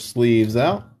more sleeves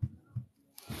out.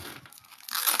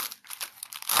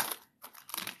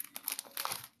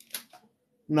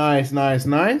 Nice, nice,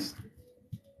 nice.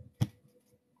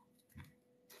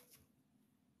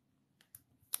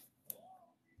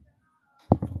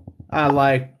 I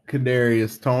like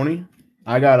Kadarius Toney.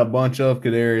 I got a bunch of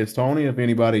Kadarius Toney if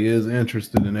anybody is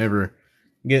interested in ever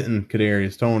getting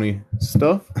Kadarius Toney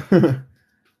stuff.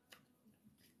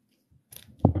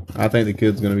 I think the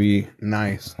kid's going to be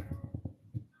nice.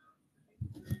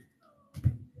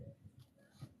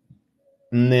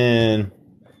 And then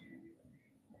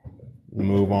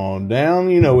move on down.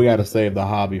 You know we got to save the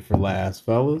hobby for last,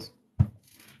 fellas.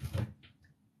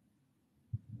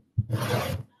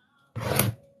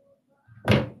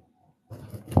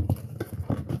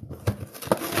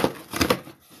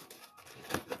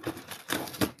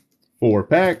 Four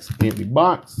packs, empty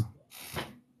box.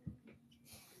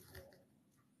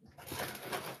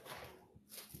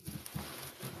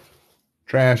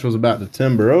 Trash was about to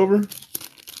timber over.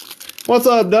 What's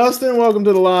up, Dustin? Welcome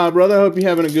to the live, brother. I hope you're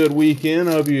having a good weekend.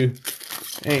 I hope you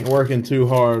ain't working too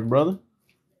hard, brother.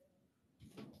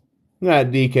 We got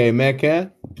DK Metcalf,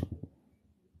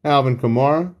 Alvin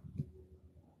Kamara.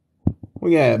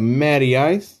 We got Matty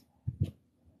Ice,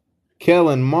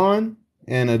 Kellen Mond,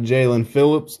 and a Jalen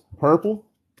Phillips purple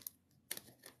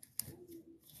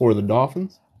for the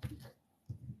Dolphins.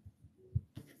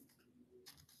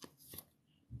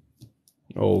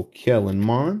 Old Kellen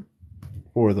Mond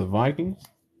for the Vikings.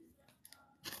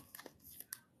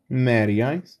 Matty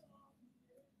Ice.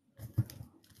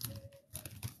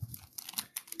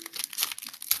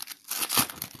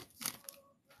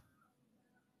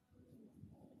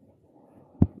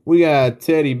 We got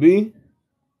Teddy B.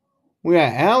 We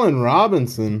got Allen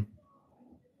Robinson.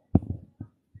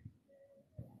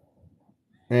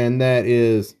 And that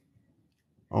is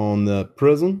on the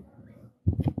Prism.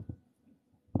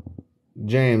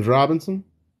 James Robinson.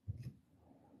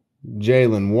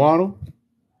 Jalen Waddle.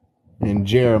 And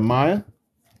Jeremiah.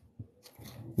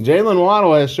 Jalen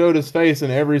Waddle has showed his face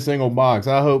in every single box.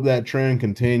 I hope that trend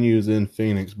continues in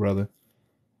Phoenix, brother.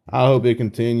 I hope it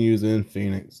continues in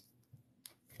Phoenix.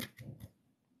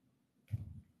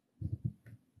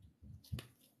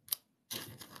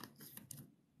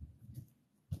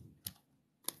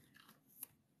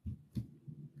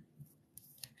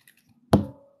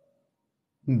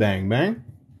 Bang, bang.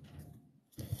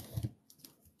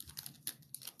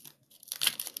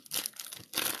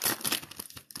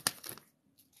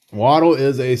 Waddle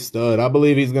is a stud. I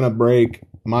believe he's going to break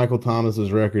Michael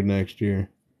Thomas's record next year.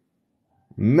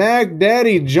 Mac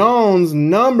Daddy Jones,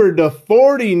 numbered to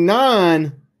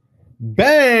 49.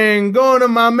 Bang! Going to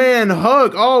my man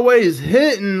Huck, always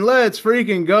hitting. Let's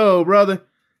freaking go, brother.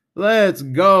 Let's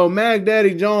go. Mac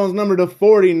Daddy Jones, numbered to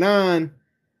 49.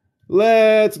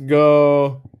 Let's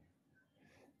go.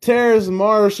 Terrace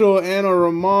Marshall and a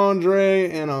Ramondre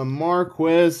and a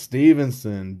Marquez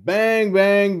Stevenson. Bang,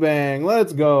 bang, bang.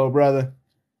 Let's go, brother.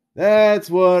 That's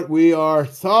what we are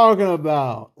talking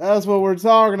about. That's what we're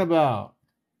talking about.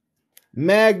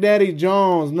 Mac Daddy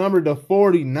Jones, numbered to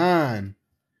 49.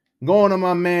 Going to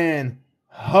my man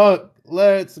Huck.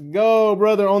 Let's go,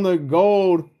 brother, on the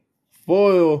gold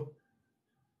foil.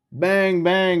 Bang,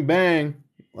 bang, bang.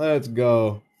 Let's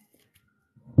go.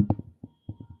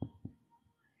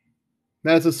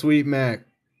 That's a sweet Mac.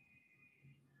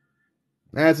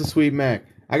 That's a sweet Mac.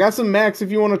 I got some Macs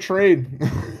if you want to trade.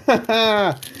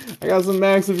 I got some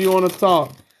Macs if you want to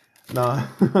talk. Nah.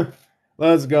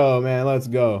 Let's go, man. Let's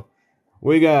go.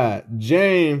 We got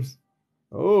James.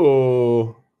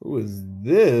 Oh, who is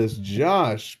this?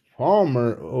 Josh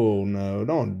Palmer. Oh, no.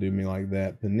 Don't do me like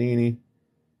that, Panini.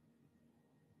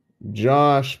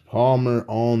 Josh Palmer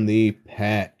on the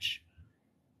patch.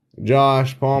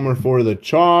 Josh Palmer for the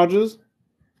Chargers.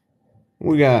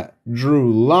 We got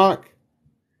Drew Lock,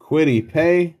 Kwity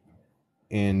Paye,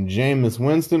 and Jameis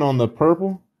Winston on the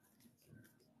purple.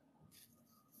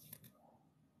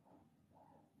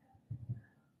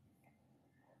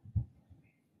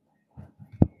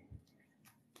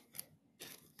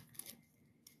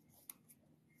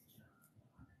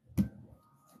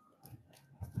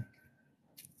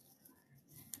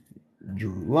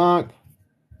 Drew Lock.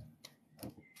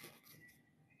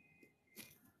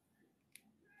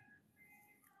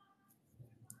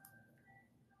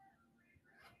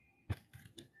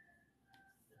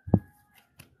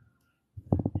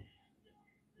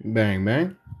 Bang,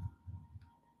 bang.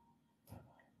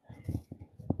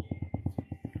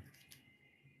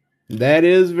 That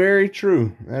is very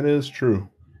true. That is true.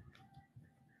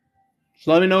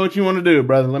 So let me know what you want to do,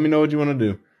 brother. Let me know what you want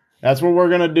to do. That's what we're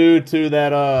going to do to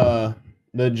that,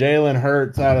 the Jalen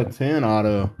Hurts out of 10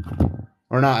 auto.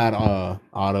 Or not out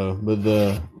auto, but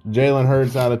the Jalen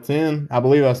Hurts out of 10. I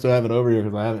believe I still have it over here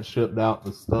because I haven't shipped out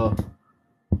the stuff.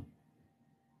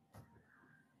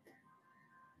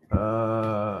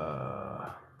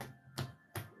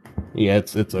 Yeah,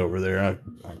 it's over there. I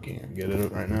can't get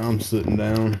it right now. I'm sitting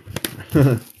down.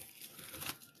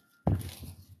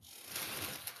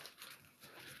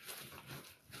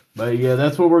 But yeah,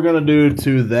 that's what we're gonna do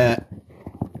to that.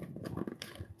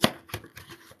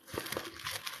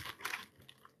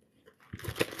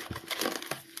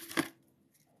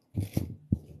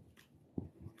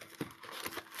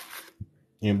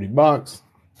 Empty box.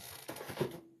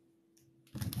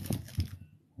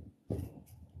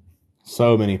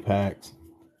 So many packs.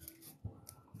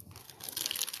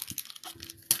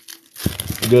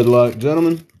 Good luck,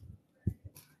 gentlemen.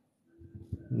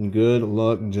 Good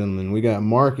luck, gentlemen. We got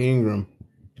Mark Ingram.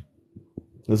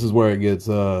 This is where it gets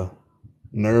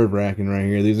nerve-wracking right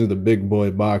here. These are the big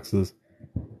boy boxes.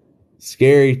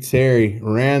 Scary Terry,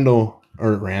 Randall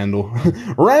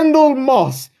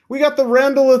Moss. We got the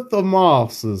Randalleth of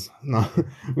Mosses. No,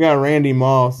 we got Randy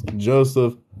Moss,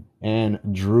 Joseph, and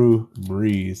Drew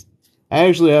Brees. I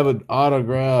actually have an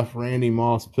autographed Randy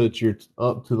Moss picture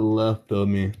up to the left of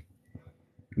me.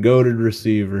 Goated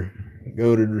receiver.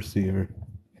 Goated receiver.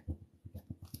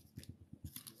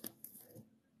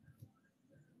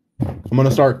 I'm going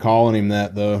to start calling him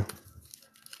that, though.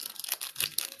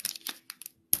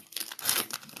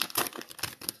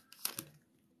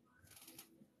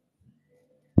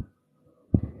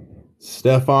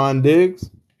 Stephon Diggs.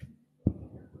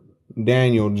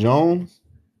 Daniel Jones.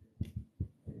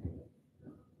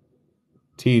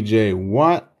 TJ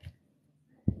Watt.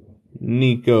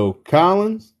 Nico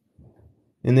Collins.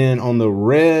 And then on the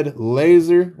red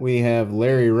laser, we have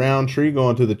Larry Roundtree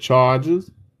going to the Chargers.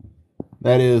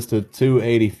 That is to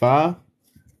 285.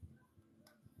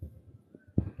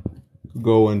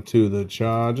 Going to the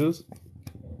Chargers.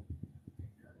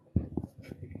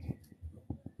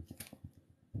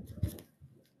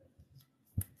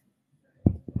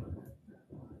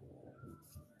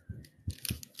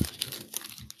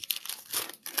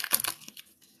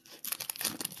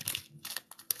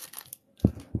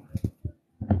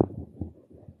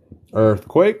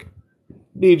 Earthquake.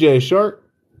 DJ Shark.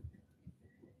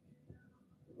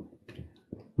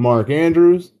 Mark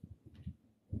Andrews,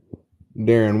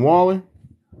 Darren Waller,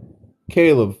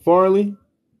 Caleb Farley.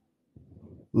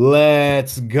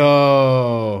 Let's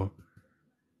go.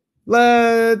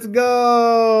 Let's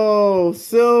go.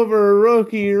 Silver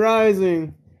rookie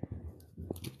rising.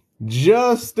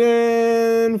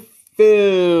 Justin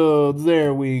Fields.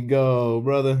 There we go,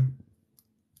 brother.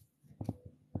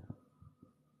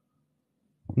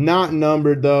 Not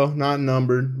numbered, though. Not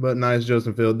numbered, but nice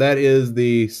Justin Fields. That is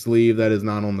the sleeve that is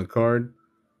not on the card.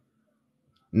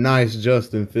 Nice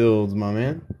Justin Fields, my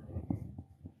man.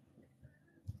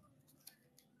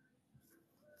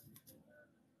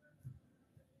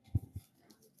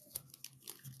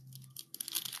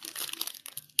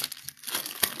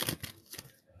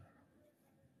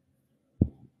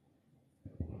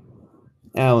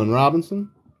 Allen Robinson.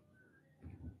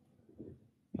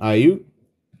 Ayuk.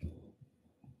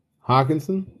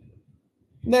 Hawkinson.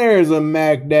 There's a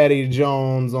Mac Daddy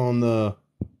Jones on the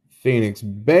Phoenix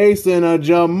base and a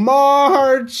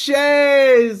Jamar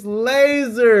Chase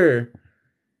laser.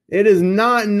 It is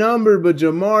not numbered, but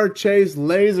Jamar Chase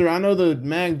laser. I know the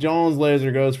Mac Jones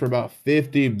laser goes for about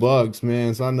 $50,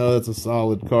 man. So I know that's a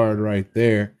solid card right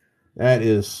there. That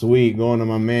is sweet. Going to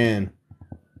my man,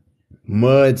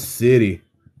 Mud City.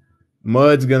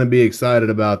 Mud's going to be excited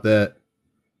about that.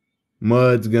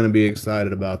 Mud's going to be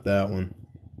excited about that one.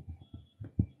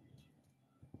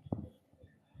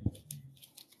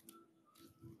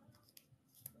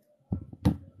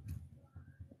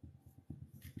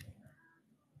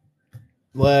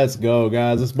 Let's go,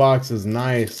 guys. This box is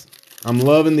nice. I'm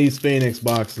loving these Phoenix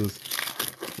boxes.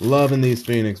 Loving these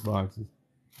Phoenix boxes.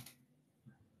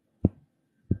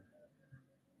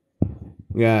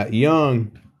 We got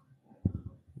Young,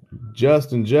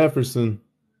 Justin Jefferson,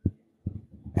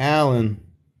 Allen,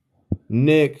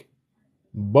 Nick,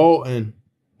 Bolton,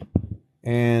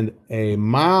 and a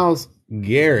Myles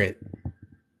Garrett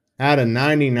out of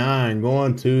 99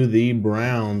 going to the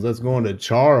Browns. That's going to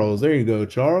Charles. There you go,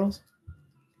 Charles.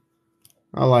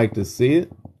 I like to see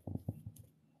it.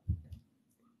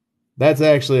 That's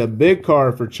actually a big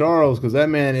card for Charles because that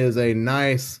man is a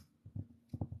nice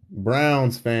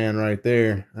Browns fan right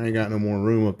there. I ain't got no more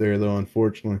room up there, though,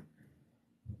 unfortunately.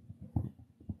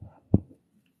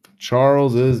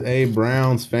 Charles is a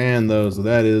Browns fan, though, so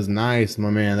that is nice,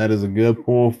 my man. That is a good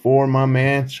pull for my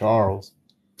man, Charles.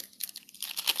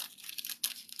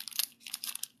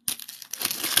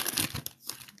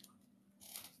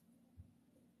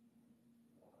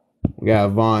 We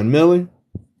got Von Miller,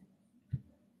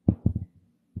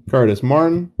 Curtis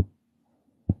Martin,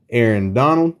 Aaron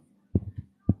Donald,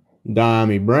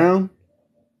 Diami Brown,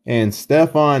 and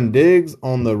Stephon Diggs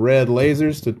on the red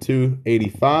lasers to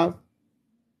 285.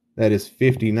 That is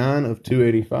 59 of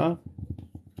 285.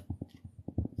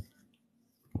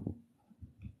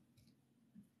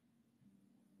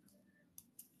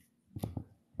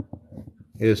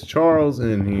 Is Charles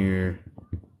in here?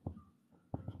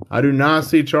 I do not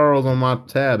see Charles on my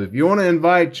tab. If you want to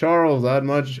invite Charles, I'd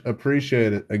much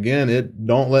appreciate it. Again, it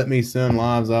don't let me send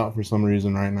lives out for some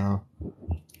reason right now.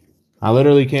 I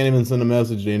literally can't even send a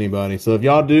message to anybody. So if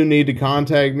y'all do need to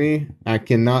contact me, I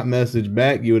cannot message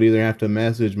back. You would either have to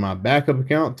message my backup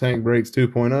account, TankBreaks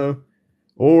 2.0,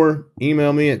 or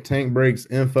email me at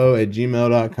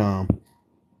tankbreaksinfo@gmail.com.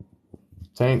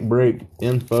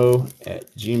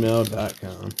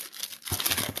 tankbreakinfo@gmail.com.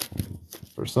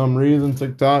 For some reason,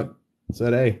 TikTok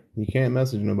said, hey, you can't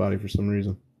message nobody for some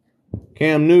reason.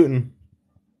 Cam Newton,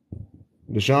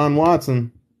 Deshaun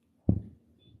Watson.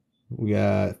 We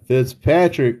got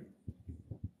Fitzpatrick,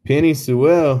 Penny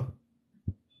Sewell.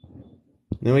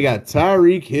 Then we got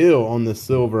Tyreek Hill on the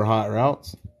silver hot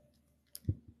routes.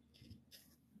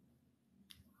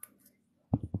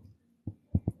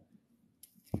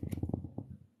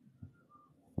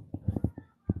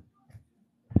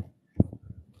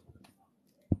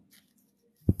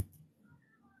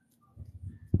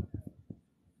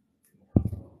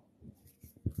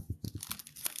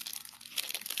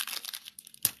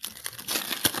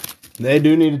 They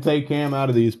do need to take Cam out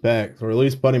of these packs, or at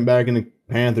least put him back in the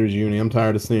Panthers uni. I'm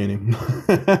tired of seeing him. We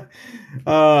got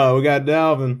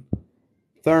Dalvin,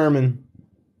 Thurman,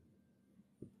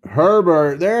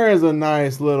 Herbert. There is a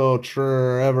nice little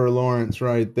Trevor Lawrence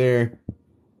right there.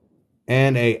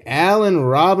 And a Allen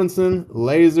Robinson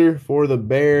laser for the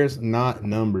Bears, not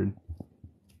numbered.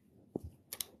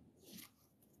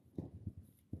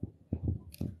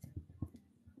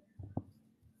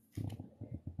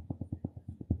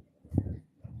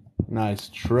 Nice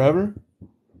Trevor.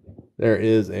 There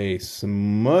is a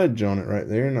smudge on it right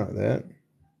there. Not that.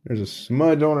 There's a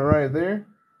smudge on it right there.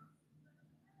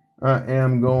 I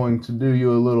am going to do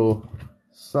you a little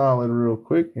solid real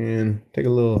quick and take a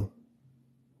little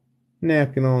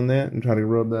napkin on that and try to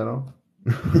rub that off.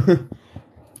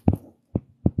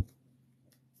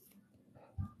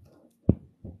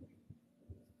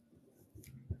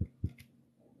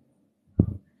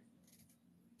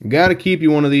 Got to keep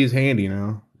you one of these handy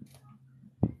now.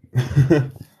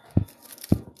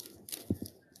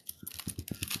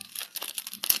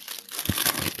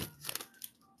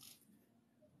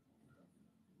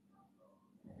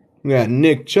 We got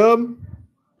Nick Chubb,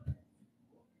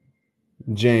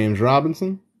 James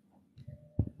Robinson,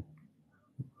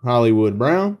 Hollywood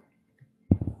Brown,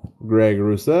 Greg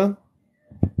Rousseau,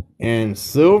 and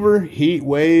Silver Heat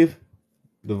Wave,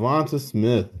 Devonta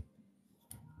Smith.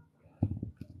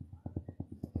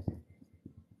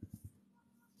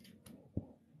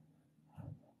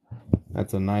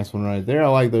 That's a nice one right there. I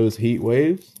like those heat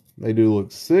waves. They do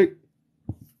look sick.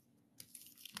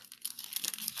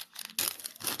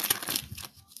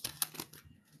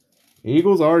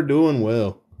 Eagles are doing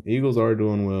well. Eagles are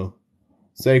doing well.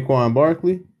 Saquon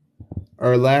Barkley,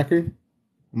 Urlacher,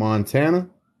 Montana,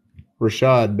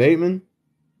 Rashad Bateman,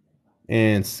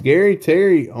 and Scary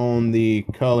Terry on the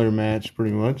color match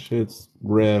pretty much. It's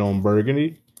red on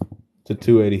burgundy to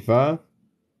 285.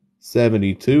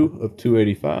 72 of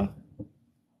 285.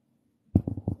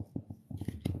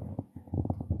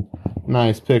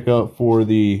 Nice pickup for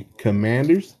the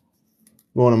Commanders.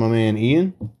 Going to my man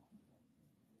Ian.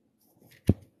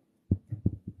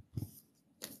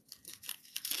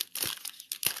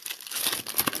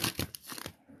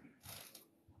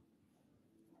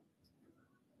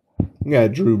 We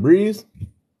got Drew Brees,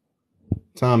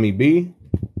 Tommy B,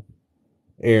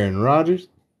 Aaron Rodgers,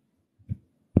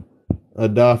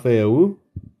 Odafe Awu,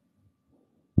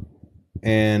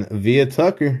 and Via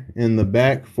Tucker in the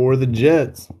back for the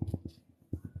Jets.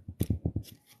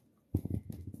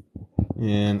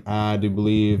 And I do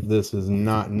believe this is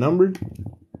not numbered.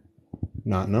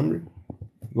 Not numbered.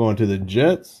 Going to the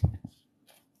Jets.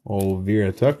 Old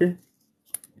Vera Tucker.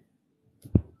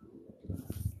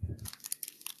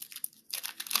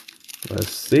 Let's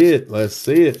see it. Let's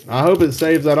see it. I hope it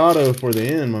saves that auto for the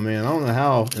end, my man. I don't know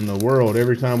how in the world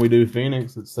every time we do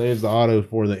Phoenix, it saves the auto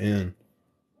for the end.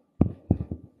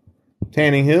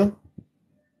 Tanning Hill.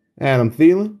 Adam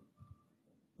Thielen.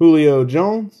 Julio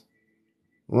Jones.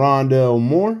 Rondell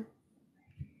Moore.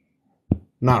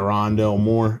 Not Rondell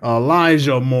Moore.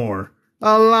 Elijah Moore.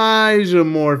 Elijah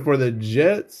Moore for the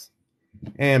Jets.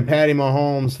 And Patty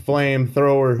Mahomes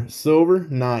Flamethrower Silver.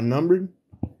 Not numbered.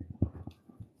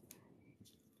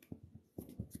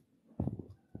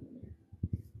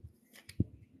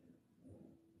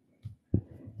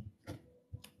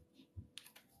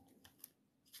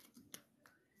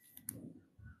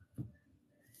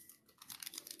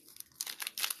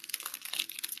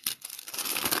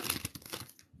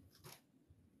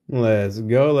 Let's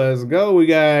go. Let's go. We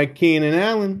got Keenan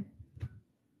Allen,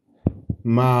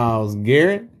 Myles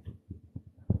Garrett,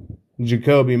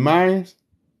 Jacoby Myers,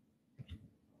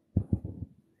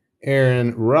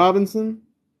 Aaron Robinson,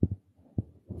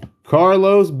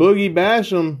 Carlos Boogie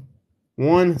Basham,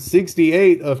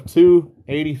 168 of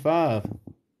 285.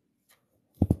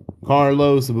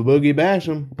 Carlos Boogie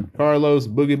Basham. Carlos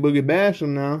Boogie Basham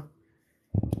now.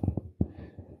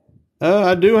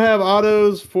 I do have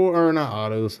autos for, or not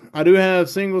autos. I do have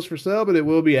singles for sale, but it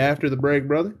will be after the break,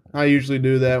 brother. I usually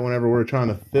do that whenever we're trying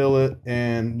to fill it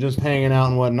and just hanging out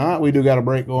and whatnot. We do got a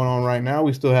break going on right now.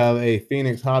 We still have a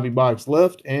Phoenix hobby box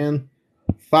left and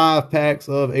 5 packs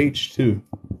of H2.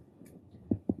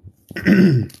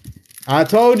 I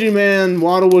told you, man,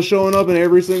 Waddle was showing up in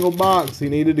every single box. He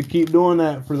needed to keep doing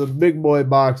that for the big boy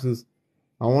boxes.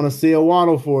 I want to see a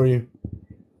Waddle for you.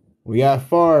 We got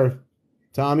Favre,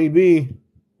 Tommy B,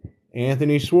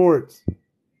 Anthony Schwartz.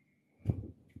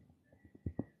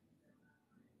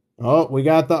 Oh, we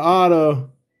got the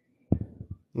auto.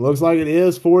 Looks like it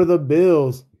is for the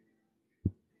Bills.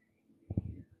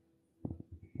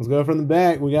 Let's go from the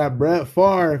back. We got Brett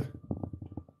Favre.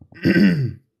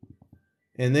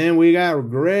 And then we got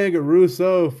Greg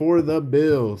Rousseau for the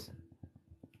Bills.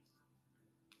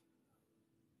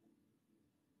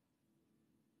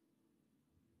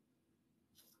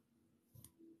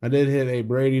 I did hit a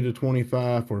Brady to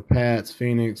 25 for Pats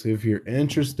Phoenix if you're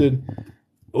interested.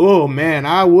 Oh, man,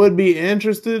 I would be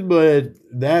interested, but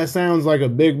that sounds like a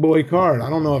big boy card. I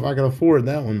don't know if I can afford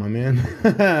that one, my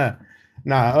man.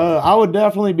 I would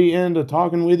definitely be into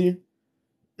talking with you.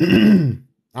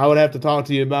 I would have to talk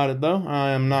to you about it, though.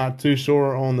 I am not too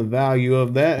sure on the value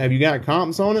of that. Have you got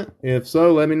comps on it? If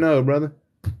so, let me know, brother.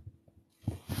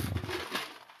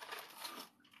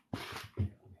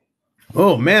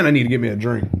 Oh, man, I need to get me a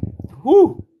drink.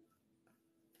 Whew.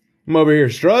 I'm over here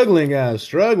struggling, guys,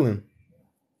 struggling.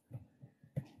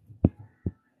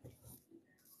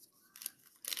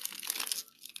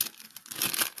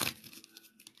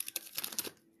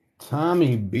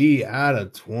 Tommy B out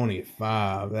of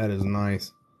 25. That is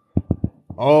nice.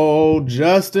 Oh,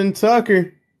 Justin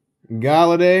Tucker,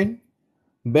 Galladay,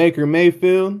 Baker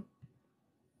Mayfield,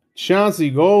 Chauncey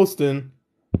Golston,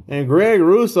 and Greg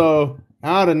Rousseau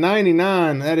out of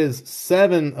 99. That is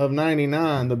 7 of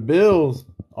 99. The Bills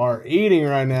are eating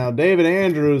right now. David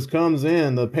Andrews comes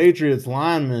in, the Patriots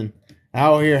lineman,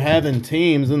 out here having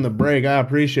teams in the break. I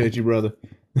appreciate you, brother.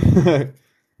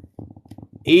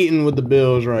 Eating with the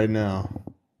Bills right now.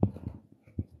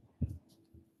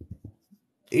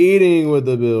 Eating with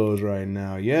the Bills right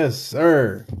now. Yes,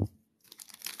 sir.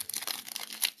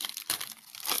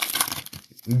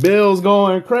 Bills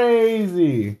going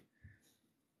crazy.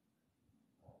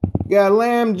 Got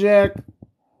Lamb Jack.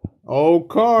 Old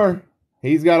Carr.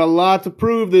 He's got a lot to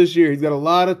prove this year. He's got a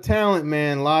lot of talent,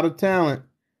 man. A lot of talent.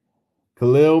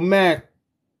 Khalil Mack.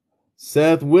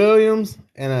 Seth Williams.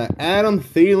 And an Adam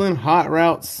Thielen Hot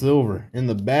Route Silver in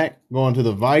the back. Going to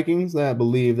the Vikings. I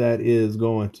believe that is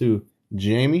going to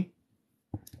Jamie.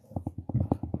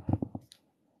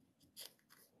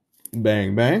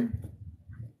 Bang, bang.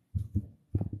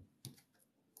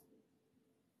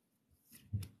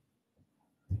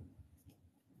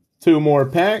 Two more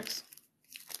packs.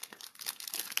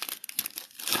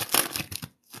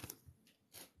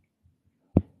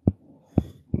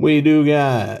 We do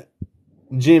got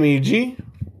Jimmy G.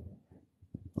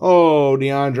 Oh,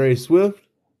 DeAndre Swift.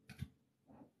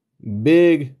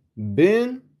 Big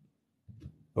Ben.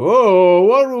 Oh,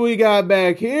 what do we got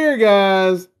back here,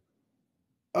 guys?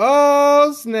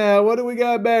 Oh, snap. What do we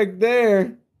got back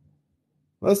there?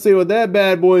 Let's see what that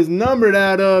bad boy's numbered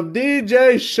out of.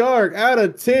 DJ Shark out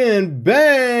of 10.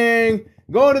 Bang!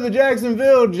 Going to the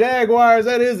Jacksonville Jaguars.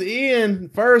 That is Ian.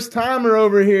 First timer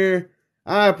over here.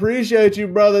 I appreciate you,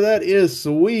 brother. That is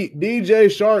sweet. DJ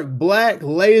Shark Black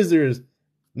Lasers.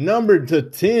 Numbered to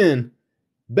 10.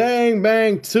 Bang,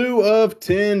 bang. 2 of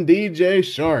 10 DJ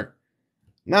Shark.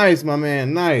 Nice, my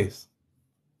man. Nice.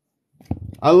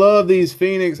 I love these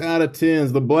Phoenix out of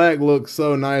 10s. The black looks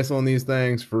so nice on these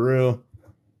things, for real.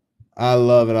 I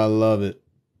love it. I love it.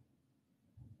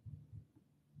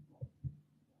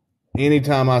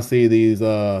 Anytime I see these,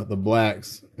 the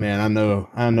blacks, man,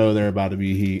 I know they're about to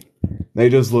be heat. They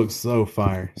just look so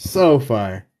fire. So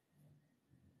fire.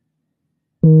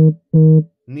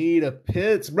 Need a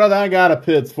Pitts? Brother, I got a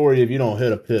Pitts for you if you don't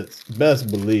hit a Pitts. Best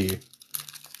believe.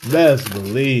 Best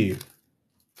believe.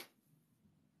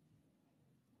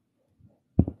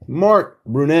 Mark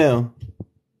Brunell.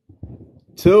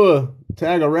 Tua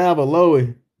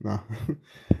Tagovailoa. No.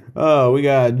 Oh, we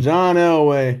got John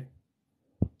Elway.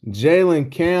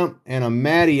 Jalen Camp, and a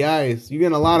Matty Ice. You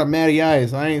getting a lot of Matty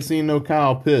Ice. I ain't seen no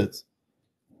Kyle Pitts.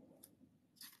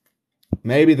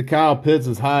 Maybe the Kyle Pitts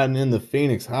is hiding in the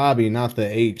Phoenix hobby, not the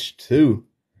H2.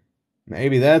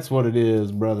 Maybe that's what it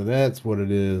is, brother. That's what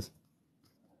it is.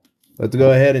 Let's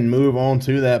go ahead and move on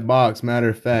to that box. Matter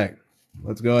of fact,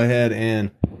 let's go ahead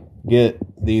and get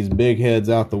these big heads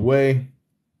out the way.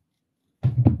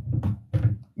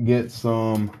 Get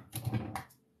some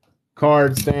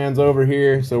card stands over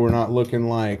here so we're not looking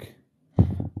like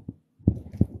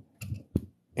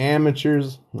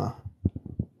amateurs. Nah.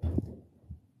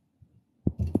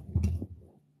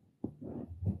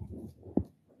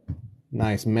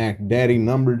 Nice Mac Daddy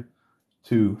numbered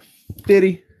to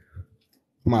 50.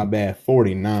 My bad,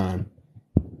 49.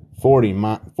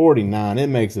 49. It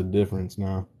makes a difference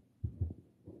now.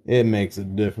 It makes a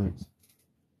difference.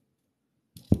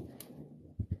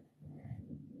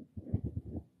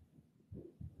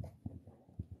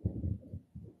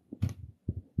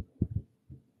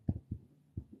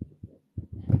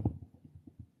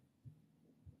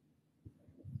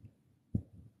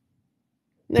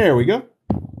 There we go.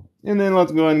 And then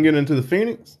let's go ahead and get into the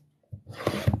Phoenix.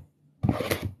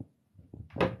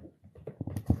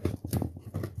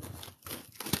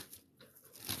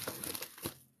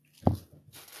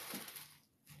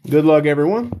 Good luck,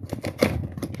 everyone.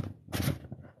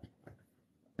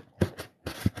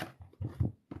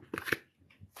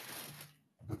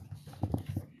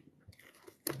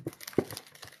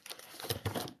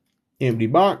 Empty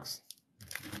box.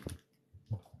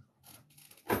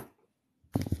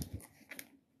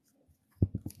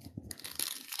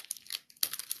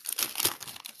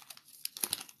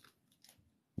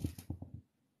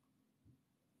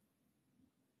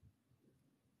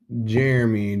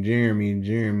 Jeremy.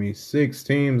 6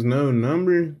 teams, no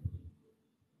number.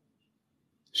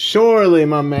 Surely,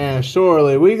 my man,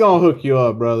 surely. We gonna hook you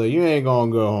up, brother. You ain't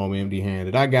gonna go home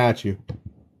empty-handed. I got you.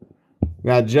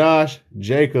 Got Josh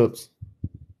Jacobs.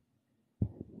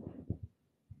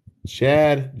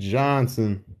 Chad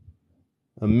Johnson.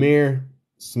 Amir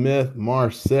Smith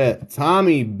Marset.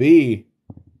 Tommy B.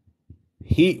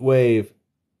 Heat Wave.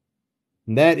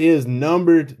 That is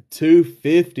numbered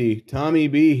 250. Tommy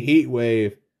B. Heat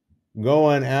Wave.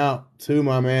 Going out to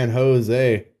my man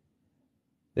Jose.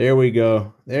 There we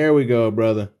go. There we go,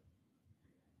 brother.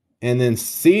 And then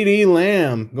CD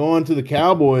Lamb going to the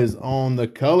Cowboys on the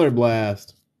Color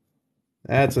Blast.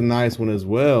 That's a nice one as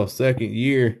well. Second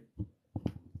year.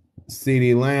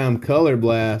 CD Lamb Color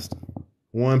Blast.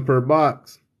 1 per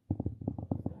box.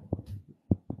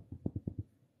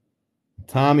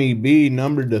 Tommy B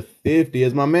numbered to 50.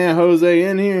 Is my man Jose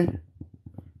in here?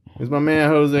 Is my man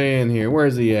Jose in here?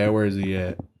 Where's he at? Where's he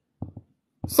at?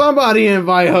 Somebody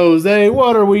invite Jose.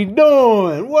 What are we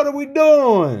doing? What are we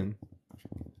doing?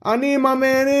 I need my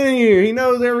man in here. He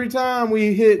knows every time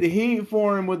we hit the heat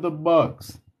for him with the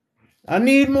Bucks. I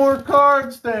need more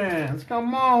card stands.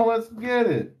 Come on, let's get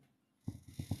it.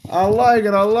 I like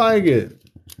it. I like it.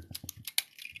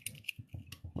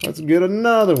 Let's get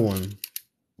another one.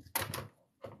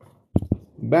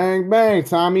 Bang, bang.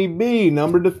 Tommy B,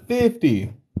 numbered to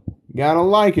 50. Gotta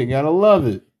like it. Gotta love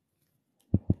it.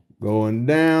 Going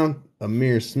down.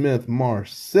 Amir Smith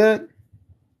Marset.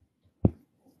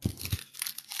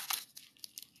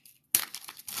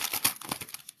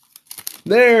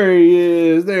 There he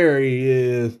is. There he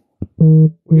is.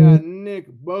 We got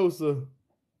Nick Bosa.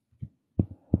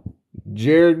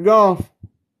 Jared Goff.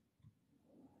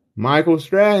 Michael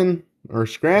Stratton. Or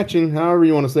Scratching. However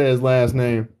you want to say his last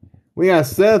name. We got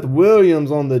Seth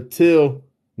Williams on the till,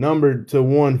 numbered to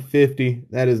 150.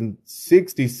 That is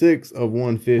 66 of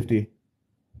 150.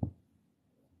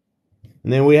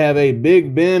 And then we have a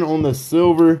Big Ben on the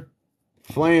silver,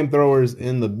 flamethrowers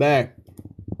in the back.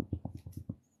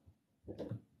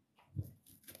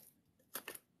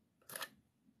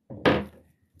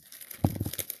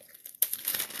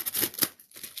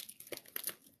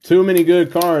 Too many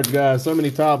good cards, guys. So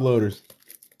many top loaders.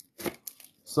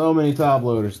 So many top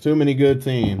loaders. Too many good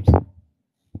teams.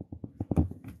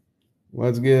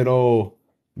 Let's get old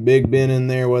Big Ben in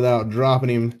there without dropping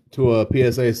him to a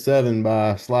PSA 7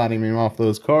 by sliding him off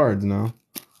those cards now.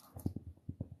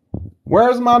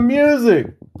 Where's my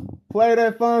music? Play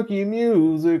that funky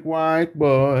music, white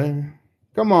boy.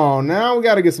 Come on now. We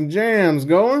got to get some jams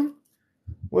going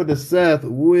with the Seth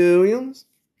Williams.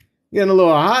 Getting a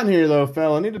little hot in here, though,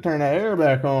 fella. Need to turn that air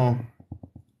back on.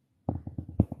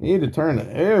 Need to turn the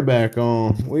air back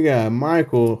on. We got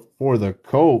Michael for the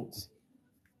Colts.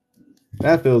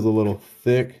 That feels a little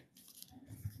thick.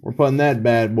 We're putting that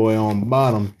bad boy on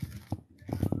bottom.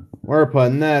 We're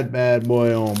putting that bad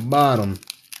boy on bottom.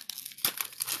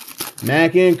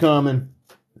 Mac incoming.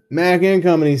 Mac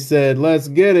incoming, he said. Let's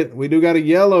get it. We do got a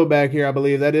yellow back here, I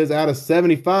believe. That is out of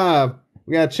 75.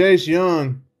 We got Chase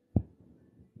Young.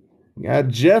 We got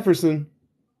Jefferson.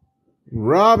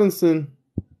 Robinson.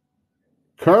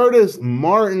 Curtis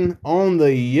Martin on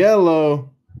the yellow.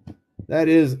 That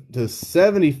is to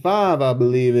 75, I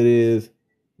believe it is.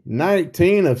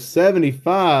 19 of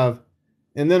 75.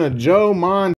 And then a Joe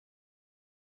Montana.